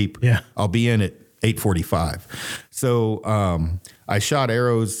some sleep. Yeah. I'll be in at 8:45. So I shot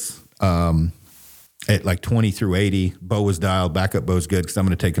arrows at like 20 through 80. Bow was dialed. Backup bow's good because I'm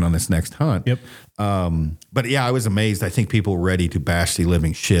going to take it on this next hunt. Yep. But yeah, I was amazed. I think people were ready to bash the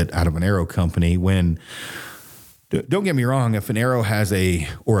living shit out of an arrow company when Don't get me wrong. If an arrow has a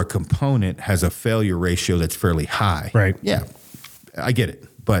component has a failure ratio that's fairly high, Right. Yeah, I get it.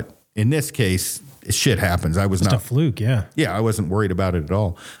 But in this case, shit happens. I was Just not a fluke. Yeah. Yeah, I wasn't worried about it at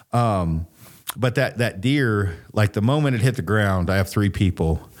all. But that deer, like the moment it hit the ground, I have 3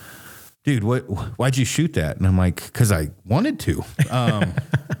 people. Dude, why'd you shoot that? And I'm like, because I wanted to.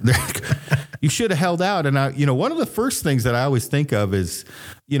 You should have held out. And one of the first things that I always think of is,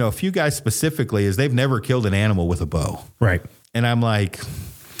 a few guys specifically is they've never killed an animal with a bow. Right. And I'm like,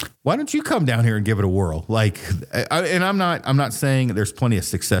 why don't you come down here and give it a whirl? Like, and I'm not saying there's plenty of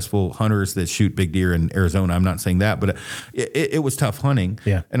successful hunters that shoot big deer in Arizona. I'm not saying that, but it was tough hunting.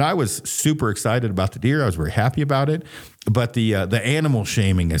 Yeah. And I was super excited about the deer. I was very happy about it. But the animal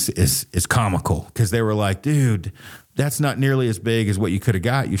shaming is comical because they were like, dude, that's not nearly as big as what you could have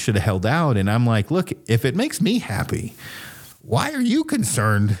got. You should have held out. And I'm like, look, if it makes me happy, why are you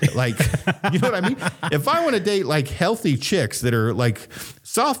concerned? Like, you know what I mean? If I want to date like healthy chicks that are like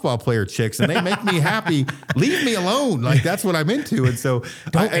softball player chicks and they make me happy, leave me alone. Like, that's what I'm into. And so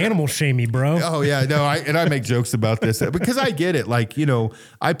don't animal shame me, bro. Oh yeah. No, I make jokes about this because I get it. Like,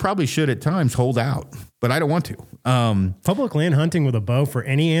 I probably should at times hold out, but I don't want to. Public land hunting with a bow for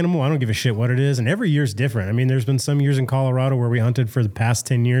any animal, I don't give a shit what it is. And every year's different. I mean, there's been some years in Colorado where we hunted for the past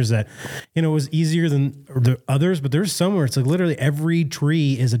 10 years that, was easier than the others, but there's some where it's like literally every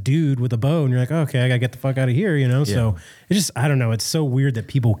tree is a dude with a bow and you're like, okay, I gotta get the fuck out of here, So it's just, I don't know. It's so weird that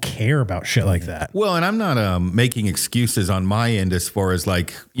people care about shit like that. Well, and I'm not making excuses on my end as far as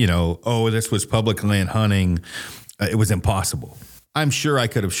like, this was public land hunting. It was impossible. I'm sure I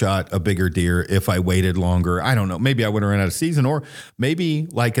could have shot a bigger deer if I waited longer. I don't know. Maybe I would have run out of season, or maybe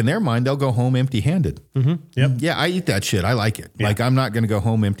like in their mind, they'll go home empty handed. Mm-hmm. Yep. Yeah. I eat that shit. I like it. Yeah. Like, I'm not going to go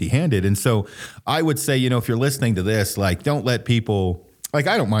home empty handed. And so I would say, if you're listening to this, like, don't let people, like,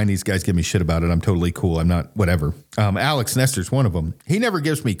 I don't mind these guys give me shit about it. I'm totally cool. I'm not whatever. Alex Nestor's one of them. He never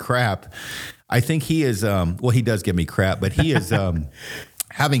gives me crap. I think he is, he does give me crap, but he is,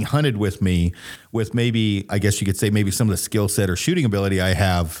 having hunted with me with maybe, I guess you could say maybe some of the skill set or shooting ability I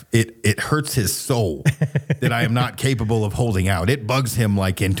have, it hurts his soul that I am not capable of holding out. It bugs him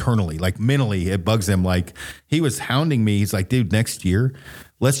like internally, like mentally, it bugs him. Like, he was hounding me. He's like, dude, next year,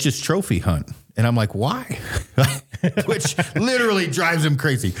 let's just trophy hunt. And I'm like, why? Which literally drives him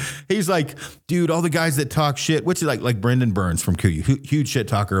crazy. He's like, dude, all the guys that talk shit, which is like Brendan Burns from KUIU, huge shit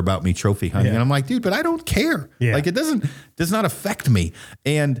talker about me trophy hunting. Yeah. And I'm like, dude, but I don't care. Yeah. Like, it does not affect me.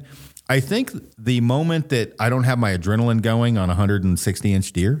 And I think the moment that I don't have my adrenaline going on a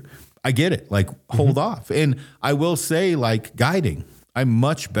 160-inch deer, I get it. Like, hold off. And I will say, like, guiding, I'm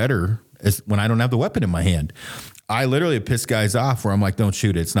much better when I don't have the weapon in my hand. I literally piss guys off where I'm like, don't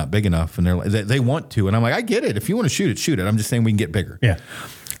shoot it. It's not big enough. And they're like, they want to. And I'm like, I get it. If you want to shoot it, shoot it. I'm just saying we can get bigger. Yeah.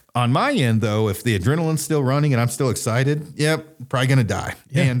 On my end, though, if the adrenaline's still running and I'm still excited, probably going to die.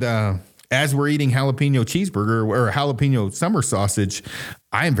 Yeah. And as we're eating jalapeno cheeseburger or jalapeno summer sausage,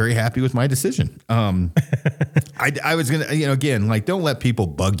 I am very happy with my decision. I was going to, again, like, don't let people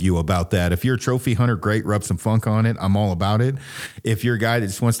bug you about that. If you're a trophy hunter, great, rub some funk on it. I'm all about it. If you're a guy that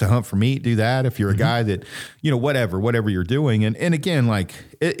just wants to hunt for meat, do that. If you're a guy that, whatever you're doing. And again, like,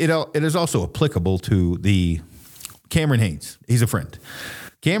 it is also applicable to the Cameron Haynes. He's a friend.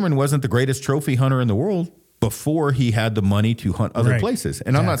 Cameron wasn't the greatest trophy hunter in the world before he had the money to hunt other places.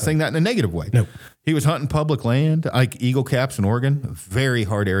 And I'm not saying that in a negative way. Nope. He was hunting public land, like Eagle Caps in Oregon, a very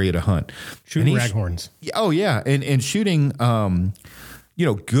hard area to hunt. Shooting raghorns. Oh, yeah. And shooting,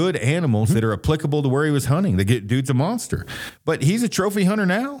 good animals that are applicable to where he was hunting. The dude's a monster. But he's a trophy hunter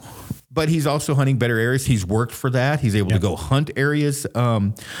now. But he's also hunting better areas. He's worked for that. He's able to go hunt areas,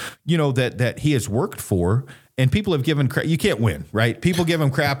 that he has worked for. And people have given crap. You can't win, right? People give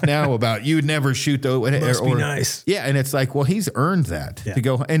him crap now about you'd never shoot those. Must be nice. Yeah, and it's like, well, he's earned that to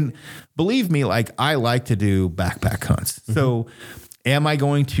go. And believe me, like, I like to do backpack hunts. Mm-hmm. So am I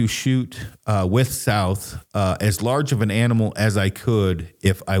going to shoot with South as large of an animal as I could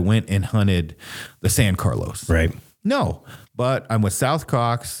if I went and hunted the San Carlos? Right. No, but I'm with South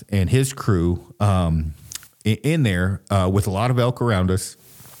Cox and his crew in there with a lot of elk around us.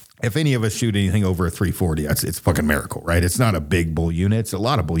 If any of us shoot anything over a 340, it's a fucking miracle, right? It's not a big bull unit. It's a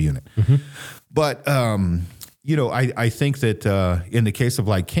lot of bull unit. Mm-hmm. But, I think that in the case of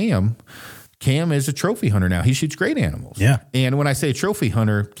like Cam is a trophy hunter now. He shoots great animals. Yeah. And when I say trophy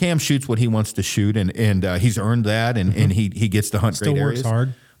hunter, Cam shoots what he wants to shoot, and he's earned that, and he gets to hunt Still great works areas.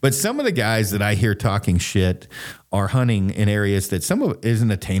 hard. But some of the guys that I hear talking shit are hunting in areas that some of it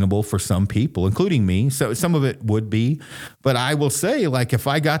isn't attainable for some people, including me. So some of it would be. But I will say, like, if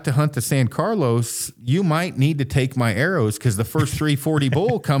I got to hunt the San Carlos, you might need to take my arrows because the first 340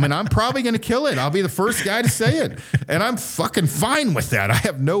 bull coming, I'm probably going to kill it. I'll be the first guy to say it. And I'm fucking fine with that. I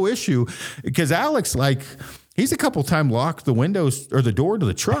have no issue because Alex, like, he's a couple times locked the windows or the door to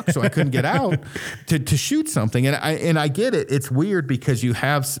the truck so I couldn't get out to shoot something. And I get it. It's weird because you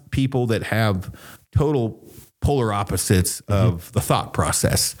have people that have total polar opposites of the thought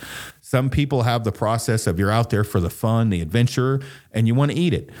process. Some people have the process of you're out there for the fun, the adventure, and you want to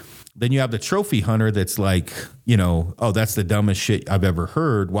eat it. Then you have the trophy hunter that's like, you know, oh, that's the dumbest shit I've ever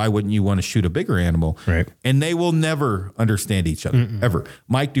heard. Why wouldn't you want to shoot a bigger animal? Right. And they will never understand each other, ever.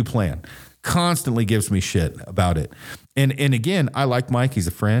 Mike Duplan constantly gives me shit about it. And again, I like Mike. He's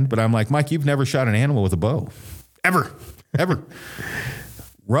a friend. But I'm like, Mike, you've never shot an animal with a bow. Ever.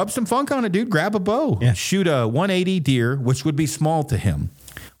 Rub some funk on it, dude. Grab a bow. Yeah. Shoot a 180 deer, which would be small to him,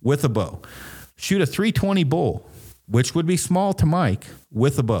 with a bow. Shoot a 320 bull, which would be small to Mike,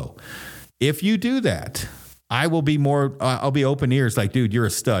 with a bow. If you do that, I will be more, I'll be open ears like, dude, you're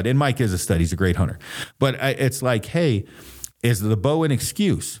a stud. And Mike is a stud. He's a great hunter. But it's like, hey, is the bow an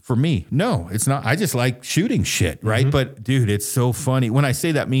excuse for me? No, it's not. I just like shooting shit, right? But dude, it's so funny. When I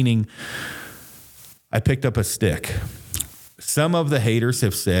say that, meaning I picked up a stick. Some of the haters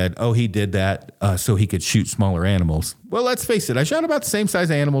have said, oh, he did that so he could shoot smaller animals. Well, let's face it. I shot about the same size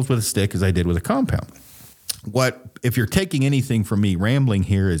animals with a stick as I did with a compound. If you're taking anything from me rambling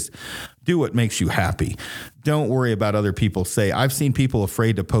here is do what makes you happy. Don't worry about other people say. I've seen people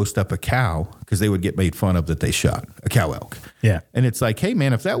afraid to post up a cow because they would get made fun of that they shot a cow elk. Yeah. And it's like, hey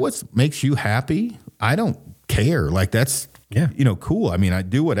man, if that makes you happy, I don't care. Like that's, cool. I mean, I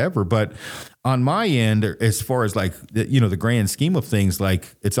do whatever, but on my end, as far as like, the grand scheme of things,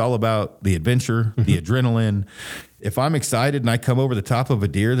 like it's all about the adventure, the adrenaline. If I'm excited and I come over the top of a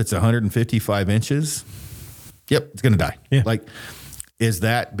deer that's 155 inches, yep, it's going to die. Yeah. Like, is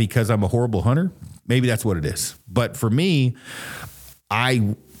that because I'm a horrible hunter? Maybe that's what it is. But for me,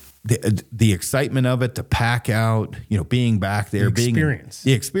 the excitement of it, to pack out, being back there,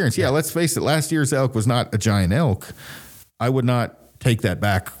 the experience. Yeah, let's face it. Last year's elk was not a giant elk. I would not take that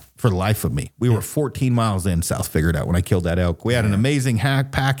back for the life of me. We were 14 miles in South Figured Out when I killed that elk. We had an amazing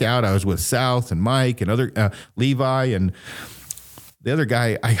pack out. I was with South and Mike and other Levi and the other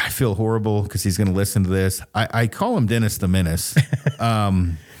guy. I feel horrible because he's going to listen to this. I call him Dennis the Menace.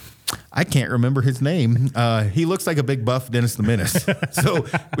 I can't remember his name. He looks like a big buff Dennis the Menace. So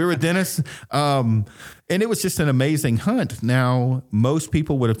we were with Dennis, and it was just an amazing hunt. Now, most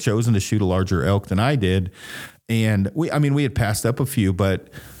people would have chosen to shoot a larger elk than I did. And we had passed up a few, but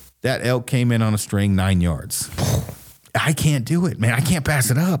that elk came in on a string 9 yards. I can't do it, man. I can't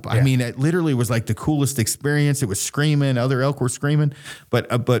pass it up. Yeah. I mean, it literally was like the coolest experience. It was screaming. Other elk were screaming.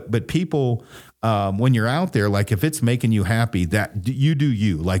 But people, when you're out there, like if it's making you happy, that you do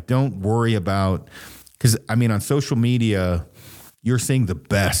you. Like, don't worry about, because on social media, you're seeing the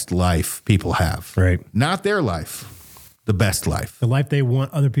best life people have. Right. Not their life, the best life. The life they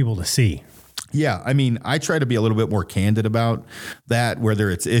want other people to see. Yeah, I try to be a little bit more candid about that, whether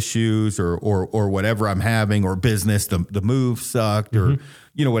it's issues or whatever I'm having, or business. The move sucked, or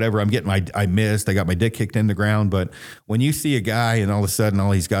whatever. I missed. I got my dick kicked in the ground. But when you see a guy and all of a sudden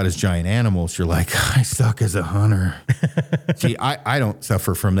all he's got is giant animals, you're like, I suck as a hunter. See, I don't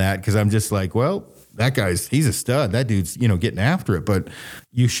suffer from that because I'm just like, well, that he's a stud. That dude's getting after it. But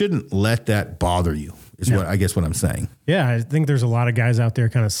you shouldn't let that bother you. Is what I'm saying. Yeah, I think there's a lot of guys out there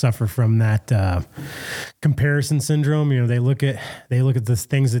kind of suffer from that comparison syndrome. They look at the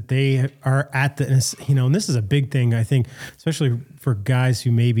things that they are at and this is a big thing, I think, especially for guys who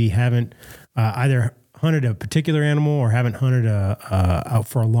maybe haven't either hunted a particular animal or haven't hunted out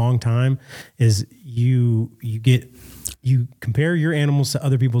for a long time. Is you compare your animals to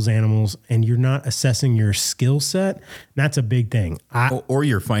other people's animals and you're not assessing your skill set. That's a big thing. Or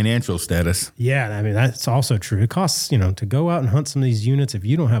your financial status. Yeah. That's also true. It costs, to go out and hunt some of these units. If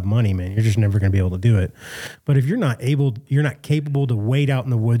you don't have money, man, you're just never going to be able to do it. But if you're not capable to wait out in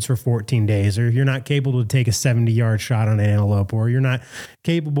the woods for 14 days, or you're not capable to take a 70-yard shot on an antelope, or you're not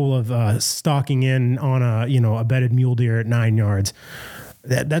capable of stalking in on a bedded mule deer at 9 yards,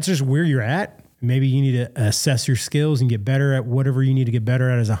 that's just where you're at. Maybe you need to assess your skills and get better at whatever you need to get better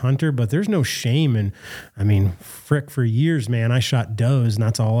at as a hunter, but there's no shame. And I mean, frick, for years, man, I shot does and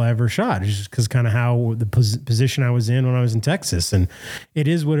that's all I ever shot. It's just because kind of how the position I was in when I was in Texas. And it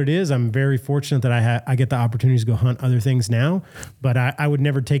is what it is. I'm very fortunate that I get the opportunity to go hunt other things now, but I would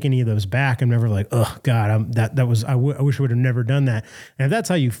never take any of those back. I'm never like, oh God, I wish I would have never done that. And if that's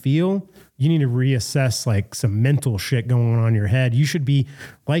how you feel, you need to reassess like some mental shit going on in your head. You should be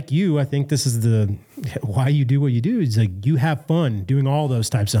like you. I think this is why you do what you do. It's like you have fun doing all those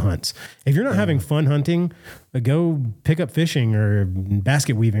types of hunts. If you're not having fun hunting, go pick up fishing or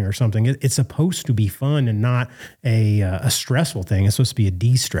basket weaving or something. It's supposed to be fun and not a stressful thing. It's supposed to be a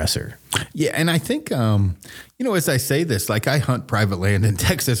de-stressor. Yeah. And I think, as I say this, like I hunt private land in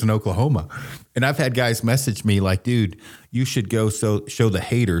Texas and Oklahoma, and I've had guys message me like, dude, you should go show the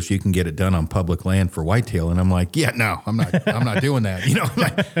haters you can get it done on public land for whitetail. And I'm like, yeah, no, I'm not doing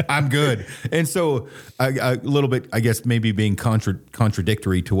that. I'm good. And so a little bit, I guess, maybe being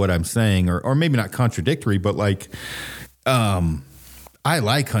contradictory to what I'm saying, or maybe not contradictory, but like, I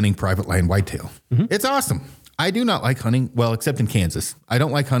like hunting private land whitetail. Mm-hmm. It's awesome. I do not like hunting, well, except in Kansas. I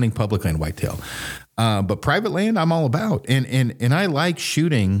don't like hunting public land whitetail. But private land, I'm all about. And I like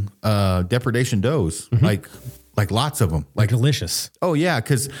shooting depredation does, mm-hmm. like lots of them. Like delicious. Oh, yeah,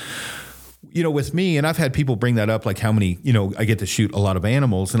 because, with me, and I've had people bring that up, like how many, I get to shoot a lot of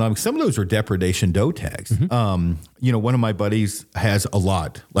animals. And some of those are depredation doe tags. Mm-hmm. One of my buddies has a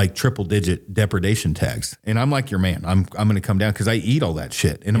lot, like triple-digit depredation tags. And I'm like your man. I'm going to come down because I eat all that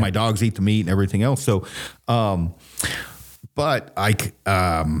shit. And my dogs eat the meat and everything else. So, but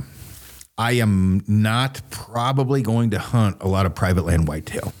I am not probably going to hunt a lot of private land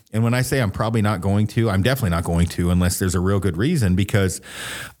whitetail. And when I say I'm probably not going to, I'm definitely not going to unless there's a real good reason, because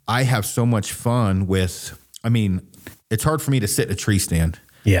I have so much fun with, it's hard for me to sit in a tree stand.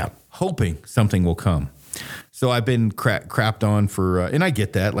 Yeah. Hoping something will come. So I've been crapped on for, and I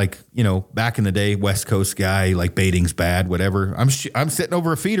get that, like, back in the day, West Coast guy, like baiting's bad, whatever. I'm sitting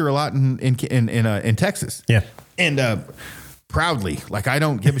over a feeder a lot in Texas. Yeah. And, proudly, like I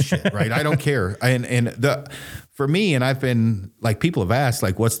don't give a shit, right? I don't care. For me, and I've been like, people have asked,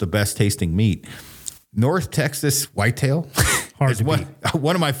 like, what's the best tasting meat? North Texas whitetail is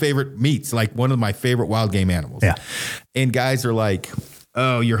one of my favorite meats, like one of my favorite wild game animals. Yeah. And guys are like,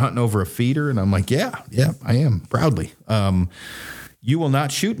 oh, you're hunting over a feeder? And I'm like, yeah, I am, proudly. You will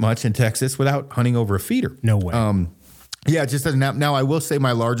not shoot much in Texas without hunting over a feeder. No way. Yeah, it just doesn't happen. Now, I will say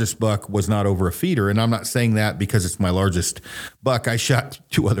my largest buck was not over a feeder, and I'm not saying that because it's my largest buck. I shot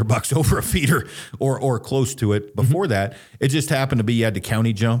 2 other bucks over a feeder or close to it before that. It just happened to be you had to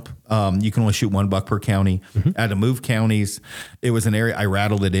county jump. You can only shoot 1 buck per county. I had to move counties. It was an area, I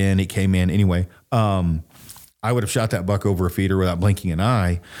rattled it in. It came in. Anyway, I would have shot that buck over a feeder without blinking an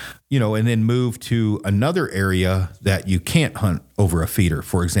eye, and then move to another area that you can't hunt over a feeder,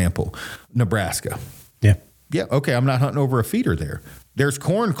 for example, Nebraska. Yeah. Yeah, okay, I'm not hunting over a feeder there. There's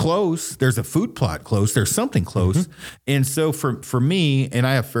corn close. There's a food plot close. There's something close. Mm-hmm. And so for me, and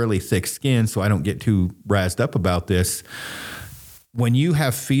I have fairly thick skin, so I don't get too razzed up about this, when you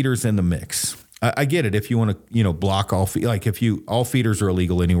have feeders in the mix, I get it if you want to, block all all feeders are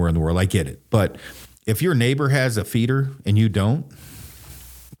illegal anywhere in the world, I get it. But if your neighbor has a feeder and you don't,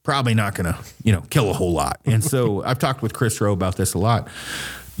 probably not going to, kill a whole lot. And so I've talked with Chris Rowe about this a lot.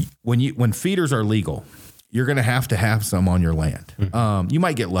 When feeders are legal, you're going to have some on your land. Mm-hmm. You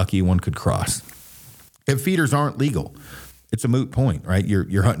might get lucky, one could cross. If feeders aren't legal, it's a moot point, right?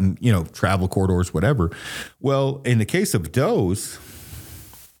 You're hunting, travel corridors, whatever. Well, in the case of does,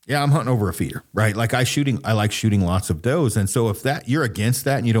 yeah, I'm hunting over a feeder, right? Like I like shooting lots of does. And so if you're against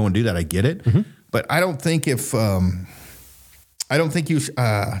that and you don't want to do that, I get it. Mm-hmm. But I don't think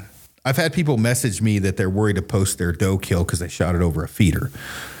I've had people message me that they're worried to post their doe kill because they shot it over a feeder.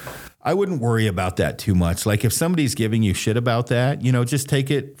 I wouldn't worry about that too much. Like if somebody's giving you shit about that, just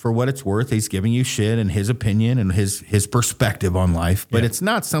take it for what it's worth. He's giving you shit and his opinion and his perspective on life, but it's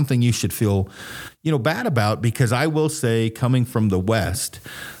not something you should feel, bad about, because I will say, coming from the West,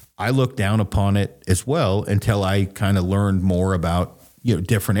 I looked down upon it as well until I kind of learned more about,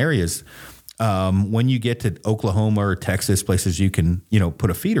 different areas. When you get to Oklahoma or Texas, places you can,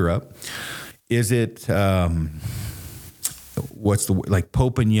 put a feeder up, is it, what's like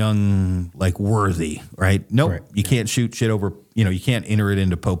Pope and Young, like worthy, right? Nope. Right. You can't shoot shit over, you can't enter it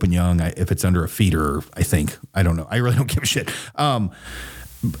into Pope and Young if it's under a feeder, I think. I don't know. I really don't give a shit.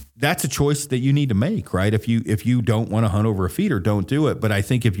 That's a choice that you need to make, right? If you don't want to hunt over a feeder, don't do it. But I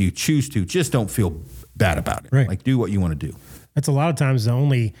think if you choose to, just don't feel bad about it. Right. Like do what you want to do. That's a lot of times the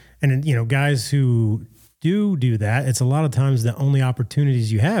only, and guys who do that, it's a lot of times the only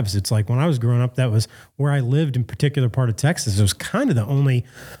opportunities you have. So it's like when I was growing up, that was where I lived in a particular part of Texas. It was kind of the only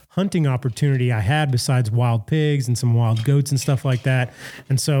hunting opportunity I had besides wild pigs and some wild goats and stuff like that.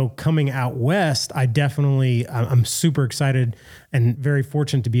 And so coming out west, I'm super excited and very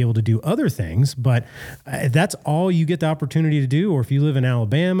fortunate to be able to do other things, but if that's all you get the opportunity to do, or if you live in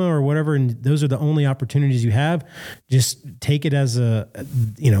Alabama or whatever, and those are the only opportunities you have, just take it as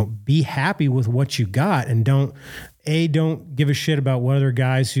be happy with what you got, and don't give a shit about what other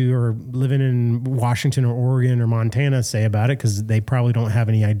guys who are living in Washington or Oregon or Montana say about it, because they probably don't have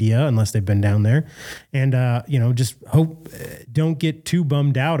any idea unless they've been down there. And, just don't get too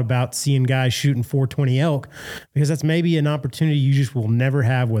bummed out about seeing guys shooting 420 elk, because that's maybe an opportunity you just will never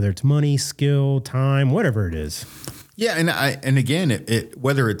have, whether it's money, skill, time, whatever it is. Yeah. And again,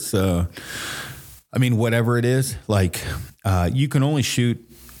 whether it's, whatever it is, like, you can only shoot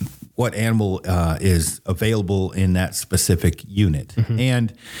what animal is available in that specific unit. Mm-hmm.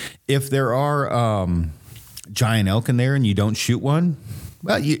 And if there are giant elk in there and you don't shoot one,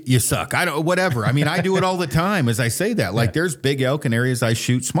 well, you suck. I do it all the time as I say that. Like, there's big elk in areas I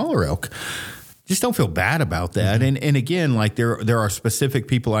shoot smaller elk. Just don't feel bad about that. Mm-hmm. And again, like there are specific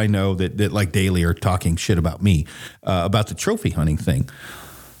people I know that like daily are talking shit about me about the trophy hunting thing.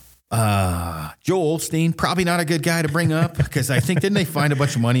 Joel Osteen, probably not a good guy to bring up, because I think didn't they find a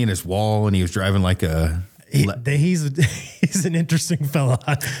bunch of money in his wall and he was driving like a. He's an interesting fella.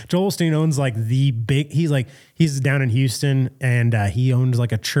 Joel Osteen owns like he's down in Houston, and he owns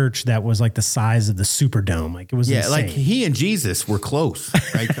like a church that was like the size of the Superdome. Like, it was insane. Like he and Jesus were close,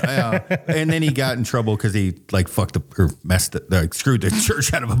 right? And then he got in trouble because he like screwed the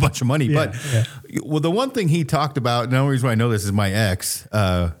church out of a bunch of money. Well, the one thing he talked about, and the only reason why I know this is my ex,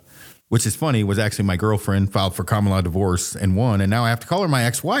 which is funny, was actually my girlfriend filed for common law divorce and won. And now I have to call her my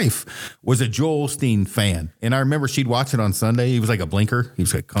ex-wife, was a Joel Osteen fan. And I remember she'd watch it on Sunday. He was like a blinker. He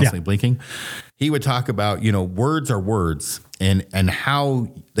was like constantly blinking. He would talk about, words are words, and how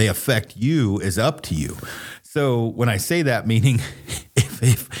they affect you is up to you. So when I say that, meaning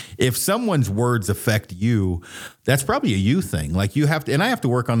if someone's words affect you, that's probably a you thing. Like, you have to, and I have to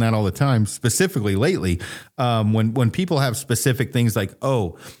work on that all the time, specifically lately. When people have specific things like,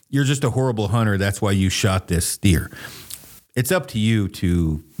 oh, you're just a horrible hunter, that's why you shot this deer. It's up to you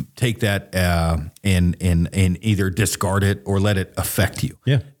to take that and either discard it or let it affect you.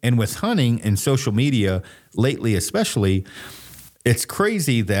 Yeah. And with hunting and social media lately, especially, it's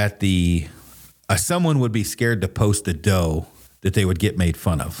crazy that someone would be scared to post a doe that they would get made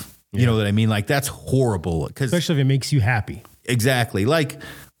fun of. You know what I mean? Like, that's horrible. Especially if it makes you happy. Exactly. Like,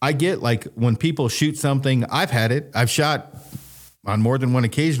 I get like when people shoot something, I've had it. I've shot on more than one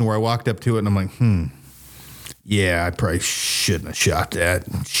occasion where I walked up to it and I'm like, yeah, I probably shouldn't have shot that.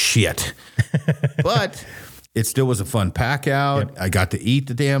 Shit. But it still was a fun pack out. Yep. I got to eat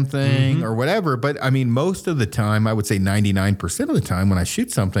the damn thing or whatever. But most of the time, I would say 99% of the time when I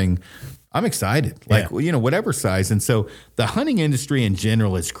shoot something, I'm excited, whatever size. And so the hunting industry in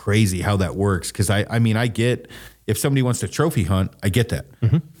general is crazy how that works. Because I get, if somebody wants to trophy hunt, I get that.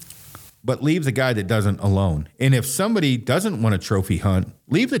 Mm-hmm. But leave the guy that doesn't alone. And if somebody doesn't want to trophy hunt,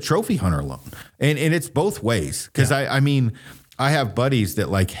 leave the trophy hunter alone. And it's both ways. Because I have buddies that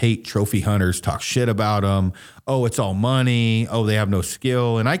like hate trophy hunters, talk shit about them. Oh, it's all money. Oh, they have no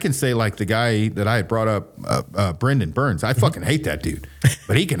skill. And I can say, like the guy that I had brought up, Brendan Burns, I fucking hate that dude,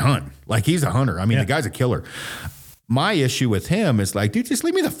 but he can hunt. Like, he's a hunter. The guy's a killer. My issue with him is like, dude, just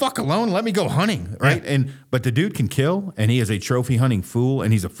leave me the fuck alone and let me go hunting, right? Yeah. But the dude can kill, and he is a trophy hunting fool,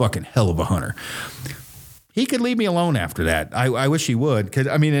 and he's a fucking hell of a hunter. He could leave me alone after that. I wish he would, because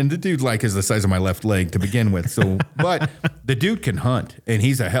and the dude is the size of my left leg to begin with. So, but the dude can hunt, and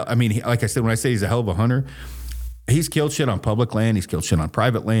he's like I said, when I say he's a hell of a hunter, he's killed shit on public land, he's killed shit on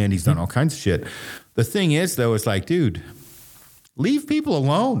private land, he's done all kinds of shit. The thing is, though, it's like, dude, leave people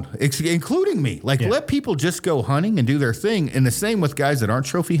alone, including me. Let people just go hunting and do their thing. And the same with guys that aren't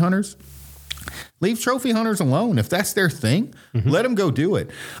trophy hunters. Leave trophy hunters alone. If that's their thing, let them go do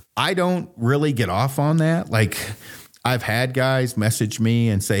it. I don't really get off on that. Like, I've had guys message me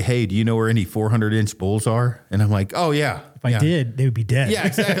and say, hey, do you know where any 400-inch bulls are? And I'm like, oh, yeah. If I did, they would be dead. Yeah,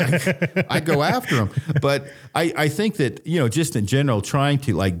 exactly. I'd go after them. But I think that, just in general, trying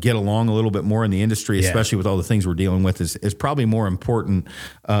to get along a little bit more in the industry, especially with all the things we're dealing with, is probably more important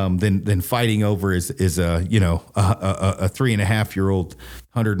than fighting over is a 3.5-year-old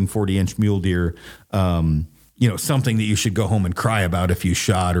 140-inch mule deer. Something that you should go home and cry about if you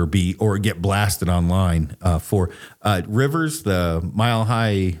shot or get blasted online for. Rivers, the Mile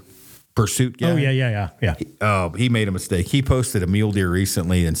High Pursuit guy. Oh, yeah. He made a mistake. He posted a mule deer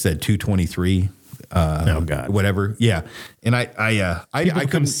recently and said 223 Oh God. whatever. Yeah. And I People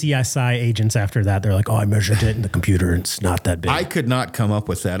become CSI agents after that. They're like, oh, I measured it in the computer. It's not that big. I could not come up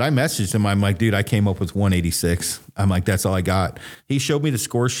with that. I messaged him. I'm like, dude, I came up with 186. I'm like, that's all I got. He showed me the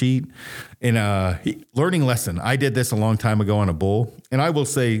score sheet and learning lesson. I did this a long time ago on a bull. And I will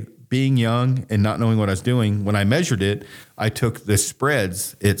say, being young and not knowing what I was doing, when I measured it, I took the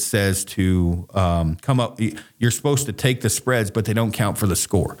spreads. It says to come up, you're supposed to take the spreads, but they don't count for the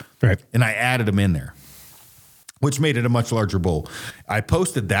score. Right. And I added them in there, which made it a much larger bowl. I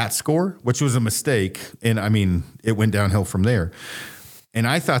posted that score, which was a mistake. And I mean, it went downhill from there. And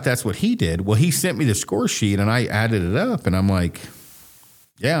I thought that's what he did. Well, he sent me the score sheet and I added it up and I'm like,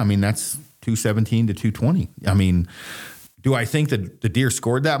 yeah, I mean, that's 217 to 220. I mean, do I think that the deer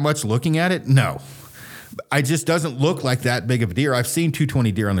scored that much looking at it? No. It just doesn't look like that big of a deer. I've seen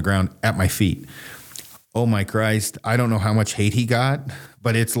 220 deer on the ground at my feet. Oh my Christ. I don't know how much hate he got,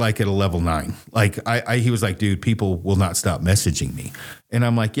 but it's like at a level 9. Like he was like, dude, people will not stop messaging me. And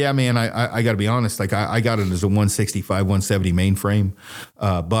I'm like, yeah, man, I got to be honest. Like I got it as a 165, 170 mainframe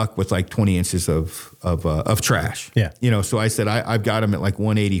buck with like 20 inches of trash. Yeah. You know, so I said, I've got him at like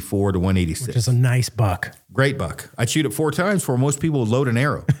 184 to 186. Which is a nice buck. Great buck. I'd shoot it 4 times for most people would load an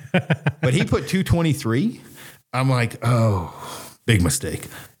arrow. But he put 223. I'm like, oh, big mistake.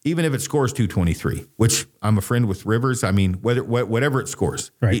 Even if it scores 223, which I'm a friend with Rivers. I mean, whatever it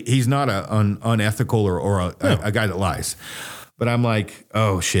scores, right. He's not an unethical or a guy that lies. But I'm like,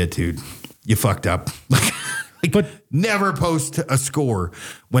 oh shit, dude, you fucked up. But never post a score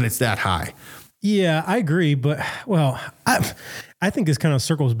when it's that high. Yeah, I agree. But well, I think this kind of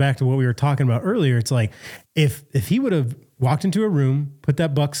circles back to what we were talking about earlier. It's like if he would have walked into a room, put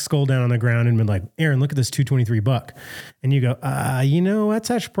that buck's skull down on the ground and been like, Aaron, look at this 223 buck. And you go,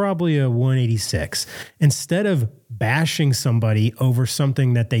 that's actually probably a 186. Instead of bashing somebody over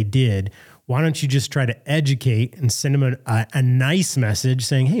something that they did, why don't you just try to educate and send them a nice message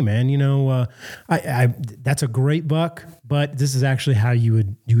saying, hey man, that's a great buck, but this is actually how you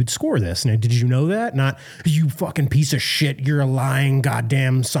would score this. Now, did you know that? Not, you fucking piece of shit, you're a lying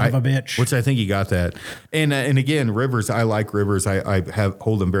goddamn son of a bitch. Which I think he got that. And again, Rivers, I like Rivers. I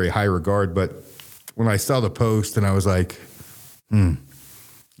hold him very high regard, but when I saw the post and I was like,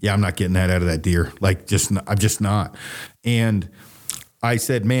 yeah, I'm not getting that out of that deer. Like I'm just not. And I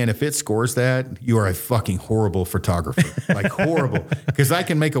said, man, if it scores that, you are a fucking horrible photographer. Like horrible. Because I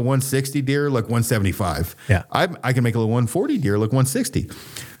can make a 160 deer look 175. Yeah. I can make a 140 deer look 160.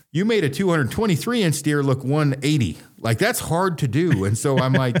 You made a 223-inch deer look 180. Like, that's hard to do. And so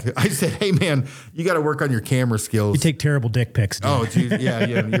I'm like, I said, hey, man, you got to work on your camera skills. You take terrible dick pics, dude. Oh, geez, yeah.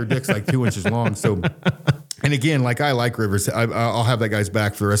 Your dick's like 2 inches long. So, and again, like I like Rivers. I'll have that guy's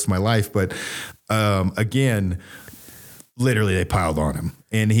back for the rest of my life. But again, literally they piled on him.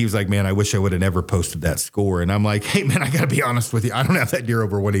 And he was like, man, I wish I would have never posted that score. And I'm like, hey, man, I got to be honest with you. I don't have that deer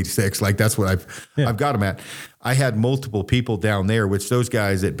over 186. Like, that's what I've got him at. I had multiple people down there, which those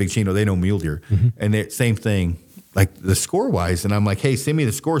guys at Big Chino, they know mule deer. Mm-hmm. And they same thing, like the score wise. And I'm like, hey, send me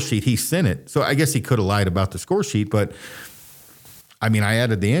the score sheet. He sent it. So I guess he could have lied about the score sheet. But I mean, I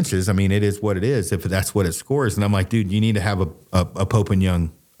added the inches. I mean, it is what it is if that's what it scores. And I'm like, dude, you need to have a Pope and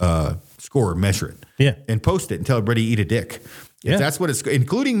Young score, measure it. Yeah. And post it and tell everybody eat a dick. If that's what it's,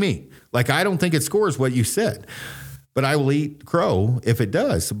 including me. Like, I don't think it scores what you said, but I will eat crow if it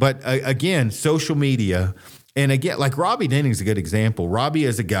does. But again, social media. And again, like Robbie Denning's a good example. Robbie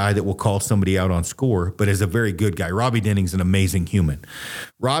is a guy that will call somebody out on score, but is a very good guy. Robbie Denning's an amazing human.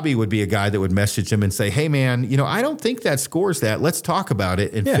 Robbie would be a guy that would message him and say, hey man, I don't think that scores that. Let's talk about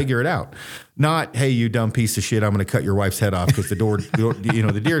it and figure it out. Not, hey, you dumb piece of shit, I'm going to cut your wife's head off because the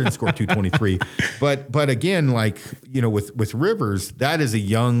deer didn't score 223. But again, like, with Rivers, that is a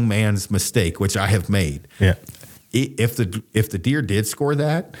young man's mistake, which I have made. Yeah. If the deer did score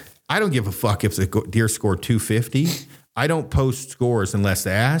that, I don't give a fuck if the deer scored 250. I don't post scores unless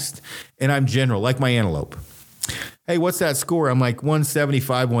asked. And I'm general, like my antelope. Hey, what's that score? I'm like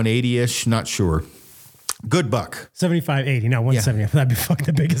 175, 180-ish, not sure. Good buck. 75, 80, not 170. Yeah. That'd be fucking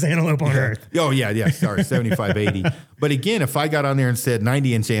the biggest antelope on earth. Oh, yeah. Sorry, 75, 80. But again, if I got on there and said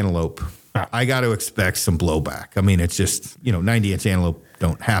 90-inch antelope, I got to expect some blowback. I mean, it's just, 90-inch antelope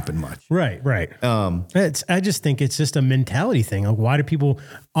don't happen much. Right. I just think it's just a mentality thing. Like, why do people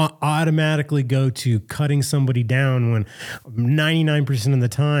automatically go to cutting somebody down when 99% of the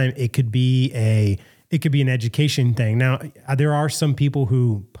time it could be an education thing? Now, there are some people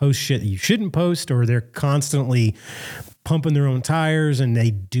who post shit that you shouldn't post, or they're constantly pumping their own tires, and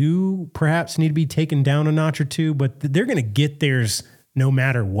they do perhaps need to be taken down a notch or two, but they're going to get theirs no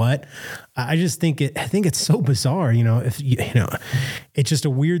matter what. I just think I think it's so bizarre, if it's just a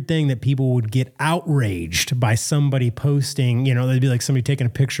weird thing that people would get outraged by somebody posting, they'd be like somebody taking a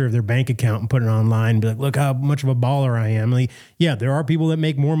picture of their bank account and putting it online and be like, look how much of a baller I am. Like, yeah, there are people that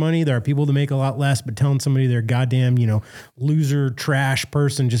make more money. There are people that make a lot less, but telling somebody they're goddamn, loser, trash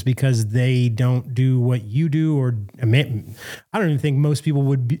person just because they don't do what you do, or I don't even think most people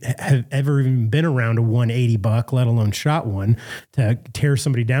would have ever even been around a $180, let alone shot one, to tear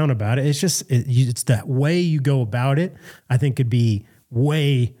somebody down about it. It's just, it's that way you go about it, I think could be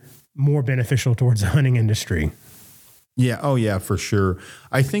way more beneficial towards the hunting industry. Yeah. Oh yeah, for sure.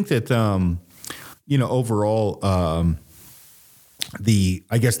 I think that, overall, I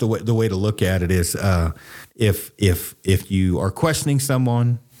guess the way to look at it is, if you are questioning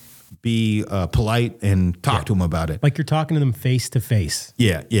someone, be polite and talk to them about it. Like you're talking to them face to face.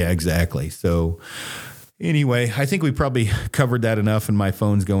 Yeah, exactly. So anyway, I think we probably covered that enough, and my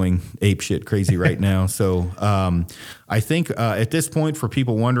phone's going apeshit crazy right now. So I think at this point, for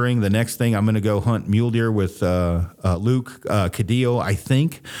people wondering, the next thing I'm going to go hunt mule deer with Luke Cadillo, I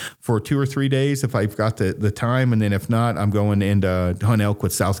think, for 2 or 3 days if I've got the time. And then if not, I'm going into hunt elk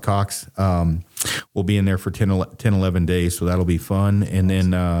with South Cox. We'll be in there for 10, 11 days, so that'll be fun. And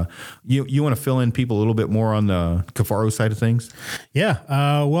then you want to fill in people a little bit more on the Kifaru side of things? Yeah.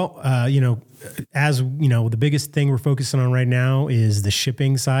 As you know, the biggest thing we're focusing on right now is the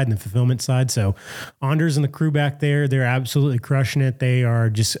shipping side and the fulfillment side. So Anders and the crew back there, they're absolutely crushing it. They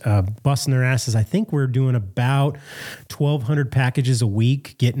are just busting their asses. I think we're doing about 1,200 packages a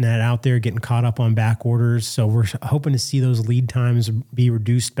week, getting that out there, getting caught up on back orders. So we're hoping to see those lead times be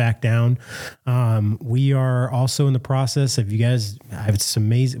reduced back down. We are also in the process of, it's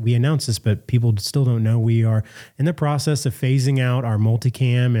amazing. We announced this, but people still don't know. We are in the process of phasing out our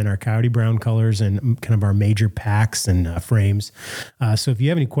multicam and our Coyote Brown colors and kind of our major packs and frames. So if you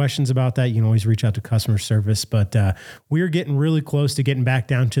have any questions about that, you can always reach out to customer service. But we're getting really close to getting back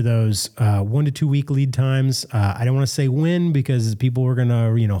down to those 1 to 2 week lead times. I don't want to say when, because people are going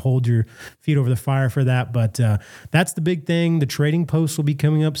to, hold your feet over the fire for that. But that's the big thing. The trading post will be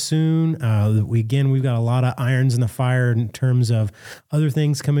coming up soon. We've got a lot of irons in the fire in terms of other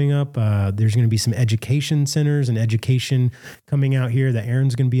things coming up. There's going to be some education centers and education coming out here that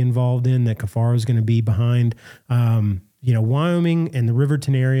Aaron's going to be involved in, that Kifaru is going to be behind. Wyoming and the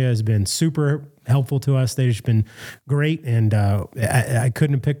Riverton area has been super helpful to us. They've just been great, and I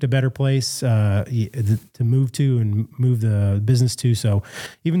couldn't have picked a better place to move to and move the business to. So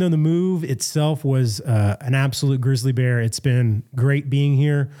even though the move itself was an absolute grizzly bear, it's been great being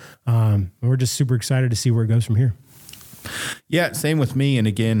here. We're just super excited to see where it goes from here. Yeah, same with me. And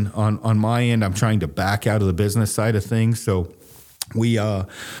again, on my end, I'm trying to back out of the business side of things. So we're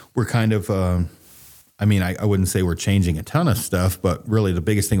kind of, I wouldn't say we're changing a ton of stuff, but really the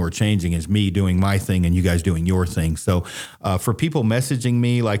biggest thing we're changing is me doing my thing and you guys doing your thing. So for people messaging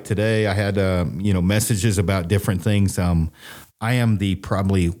me, like today, I had, messages about different things. I am the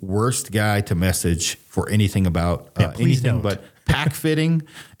probably worst guy to message for anything about anything but pack fitting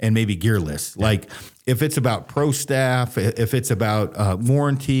and maybe gear lists. Like if it's about pro staff, if it's about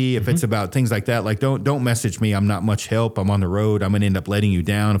warranty, if it's about things like that, like don't message me. I'm not much help. I'm on the road. I'm going to end up letting you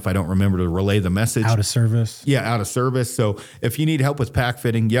down if I don't remember to relay the message. Out of service. Yeah, out of service. So if you need help with pack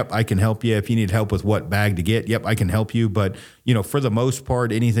fitting, yep, I can help you. If you need help with what bag to get, yep, I can help you. But, for the most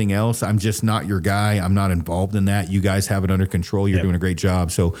part, anything else, I'm just not your guy. I'm not involved in that. You guys have it under control. You're doing a great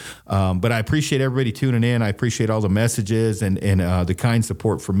job. So, but I appreciate everybody tuning in. I appreciate all the messages and the kind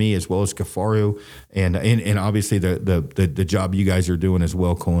support for me as well as Kifaru. And obviously the job you guys are doing as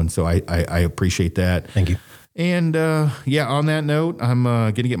well, Colin. So I appreciate that. Thank you. And on that note, I'm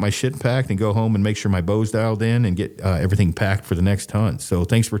going to get my shit packed and go home and make sure my bow's dialed in and get everything packed for the next hunt. So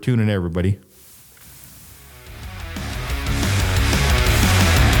thanks for tuning in, everybody.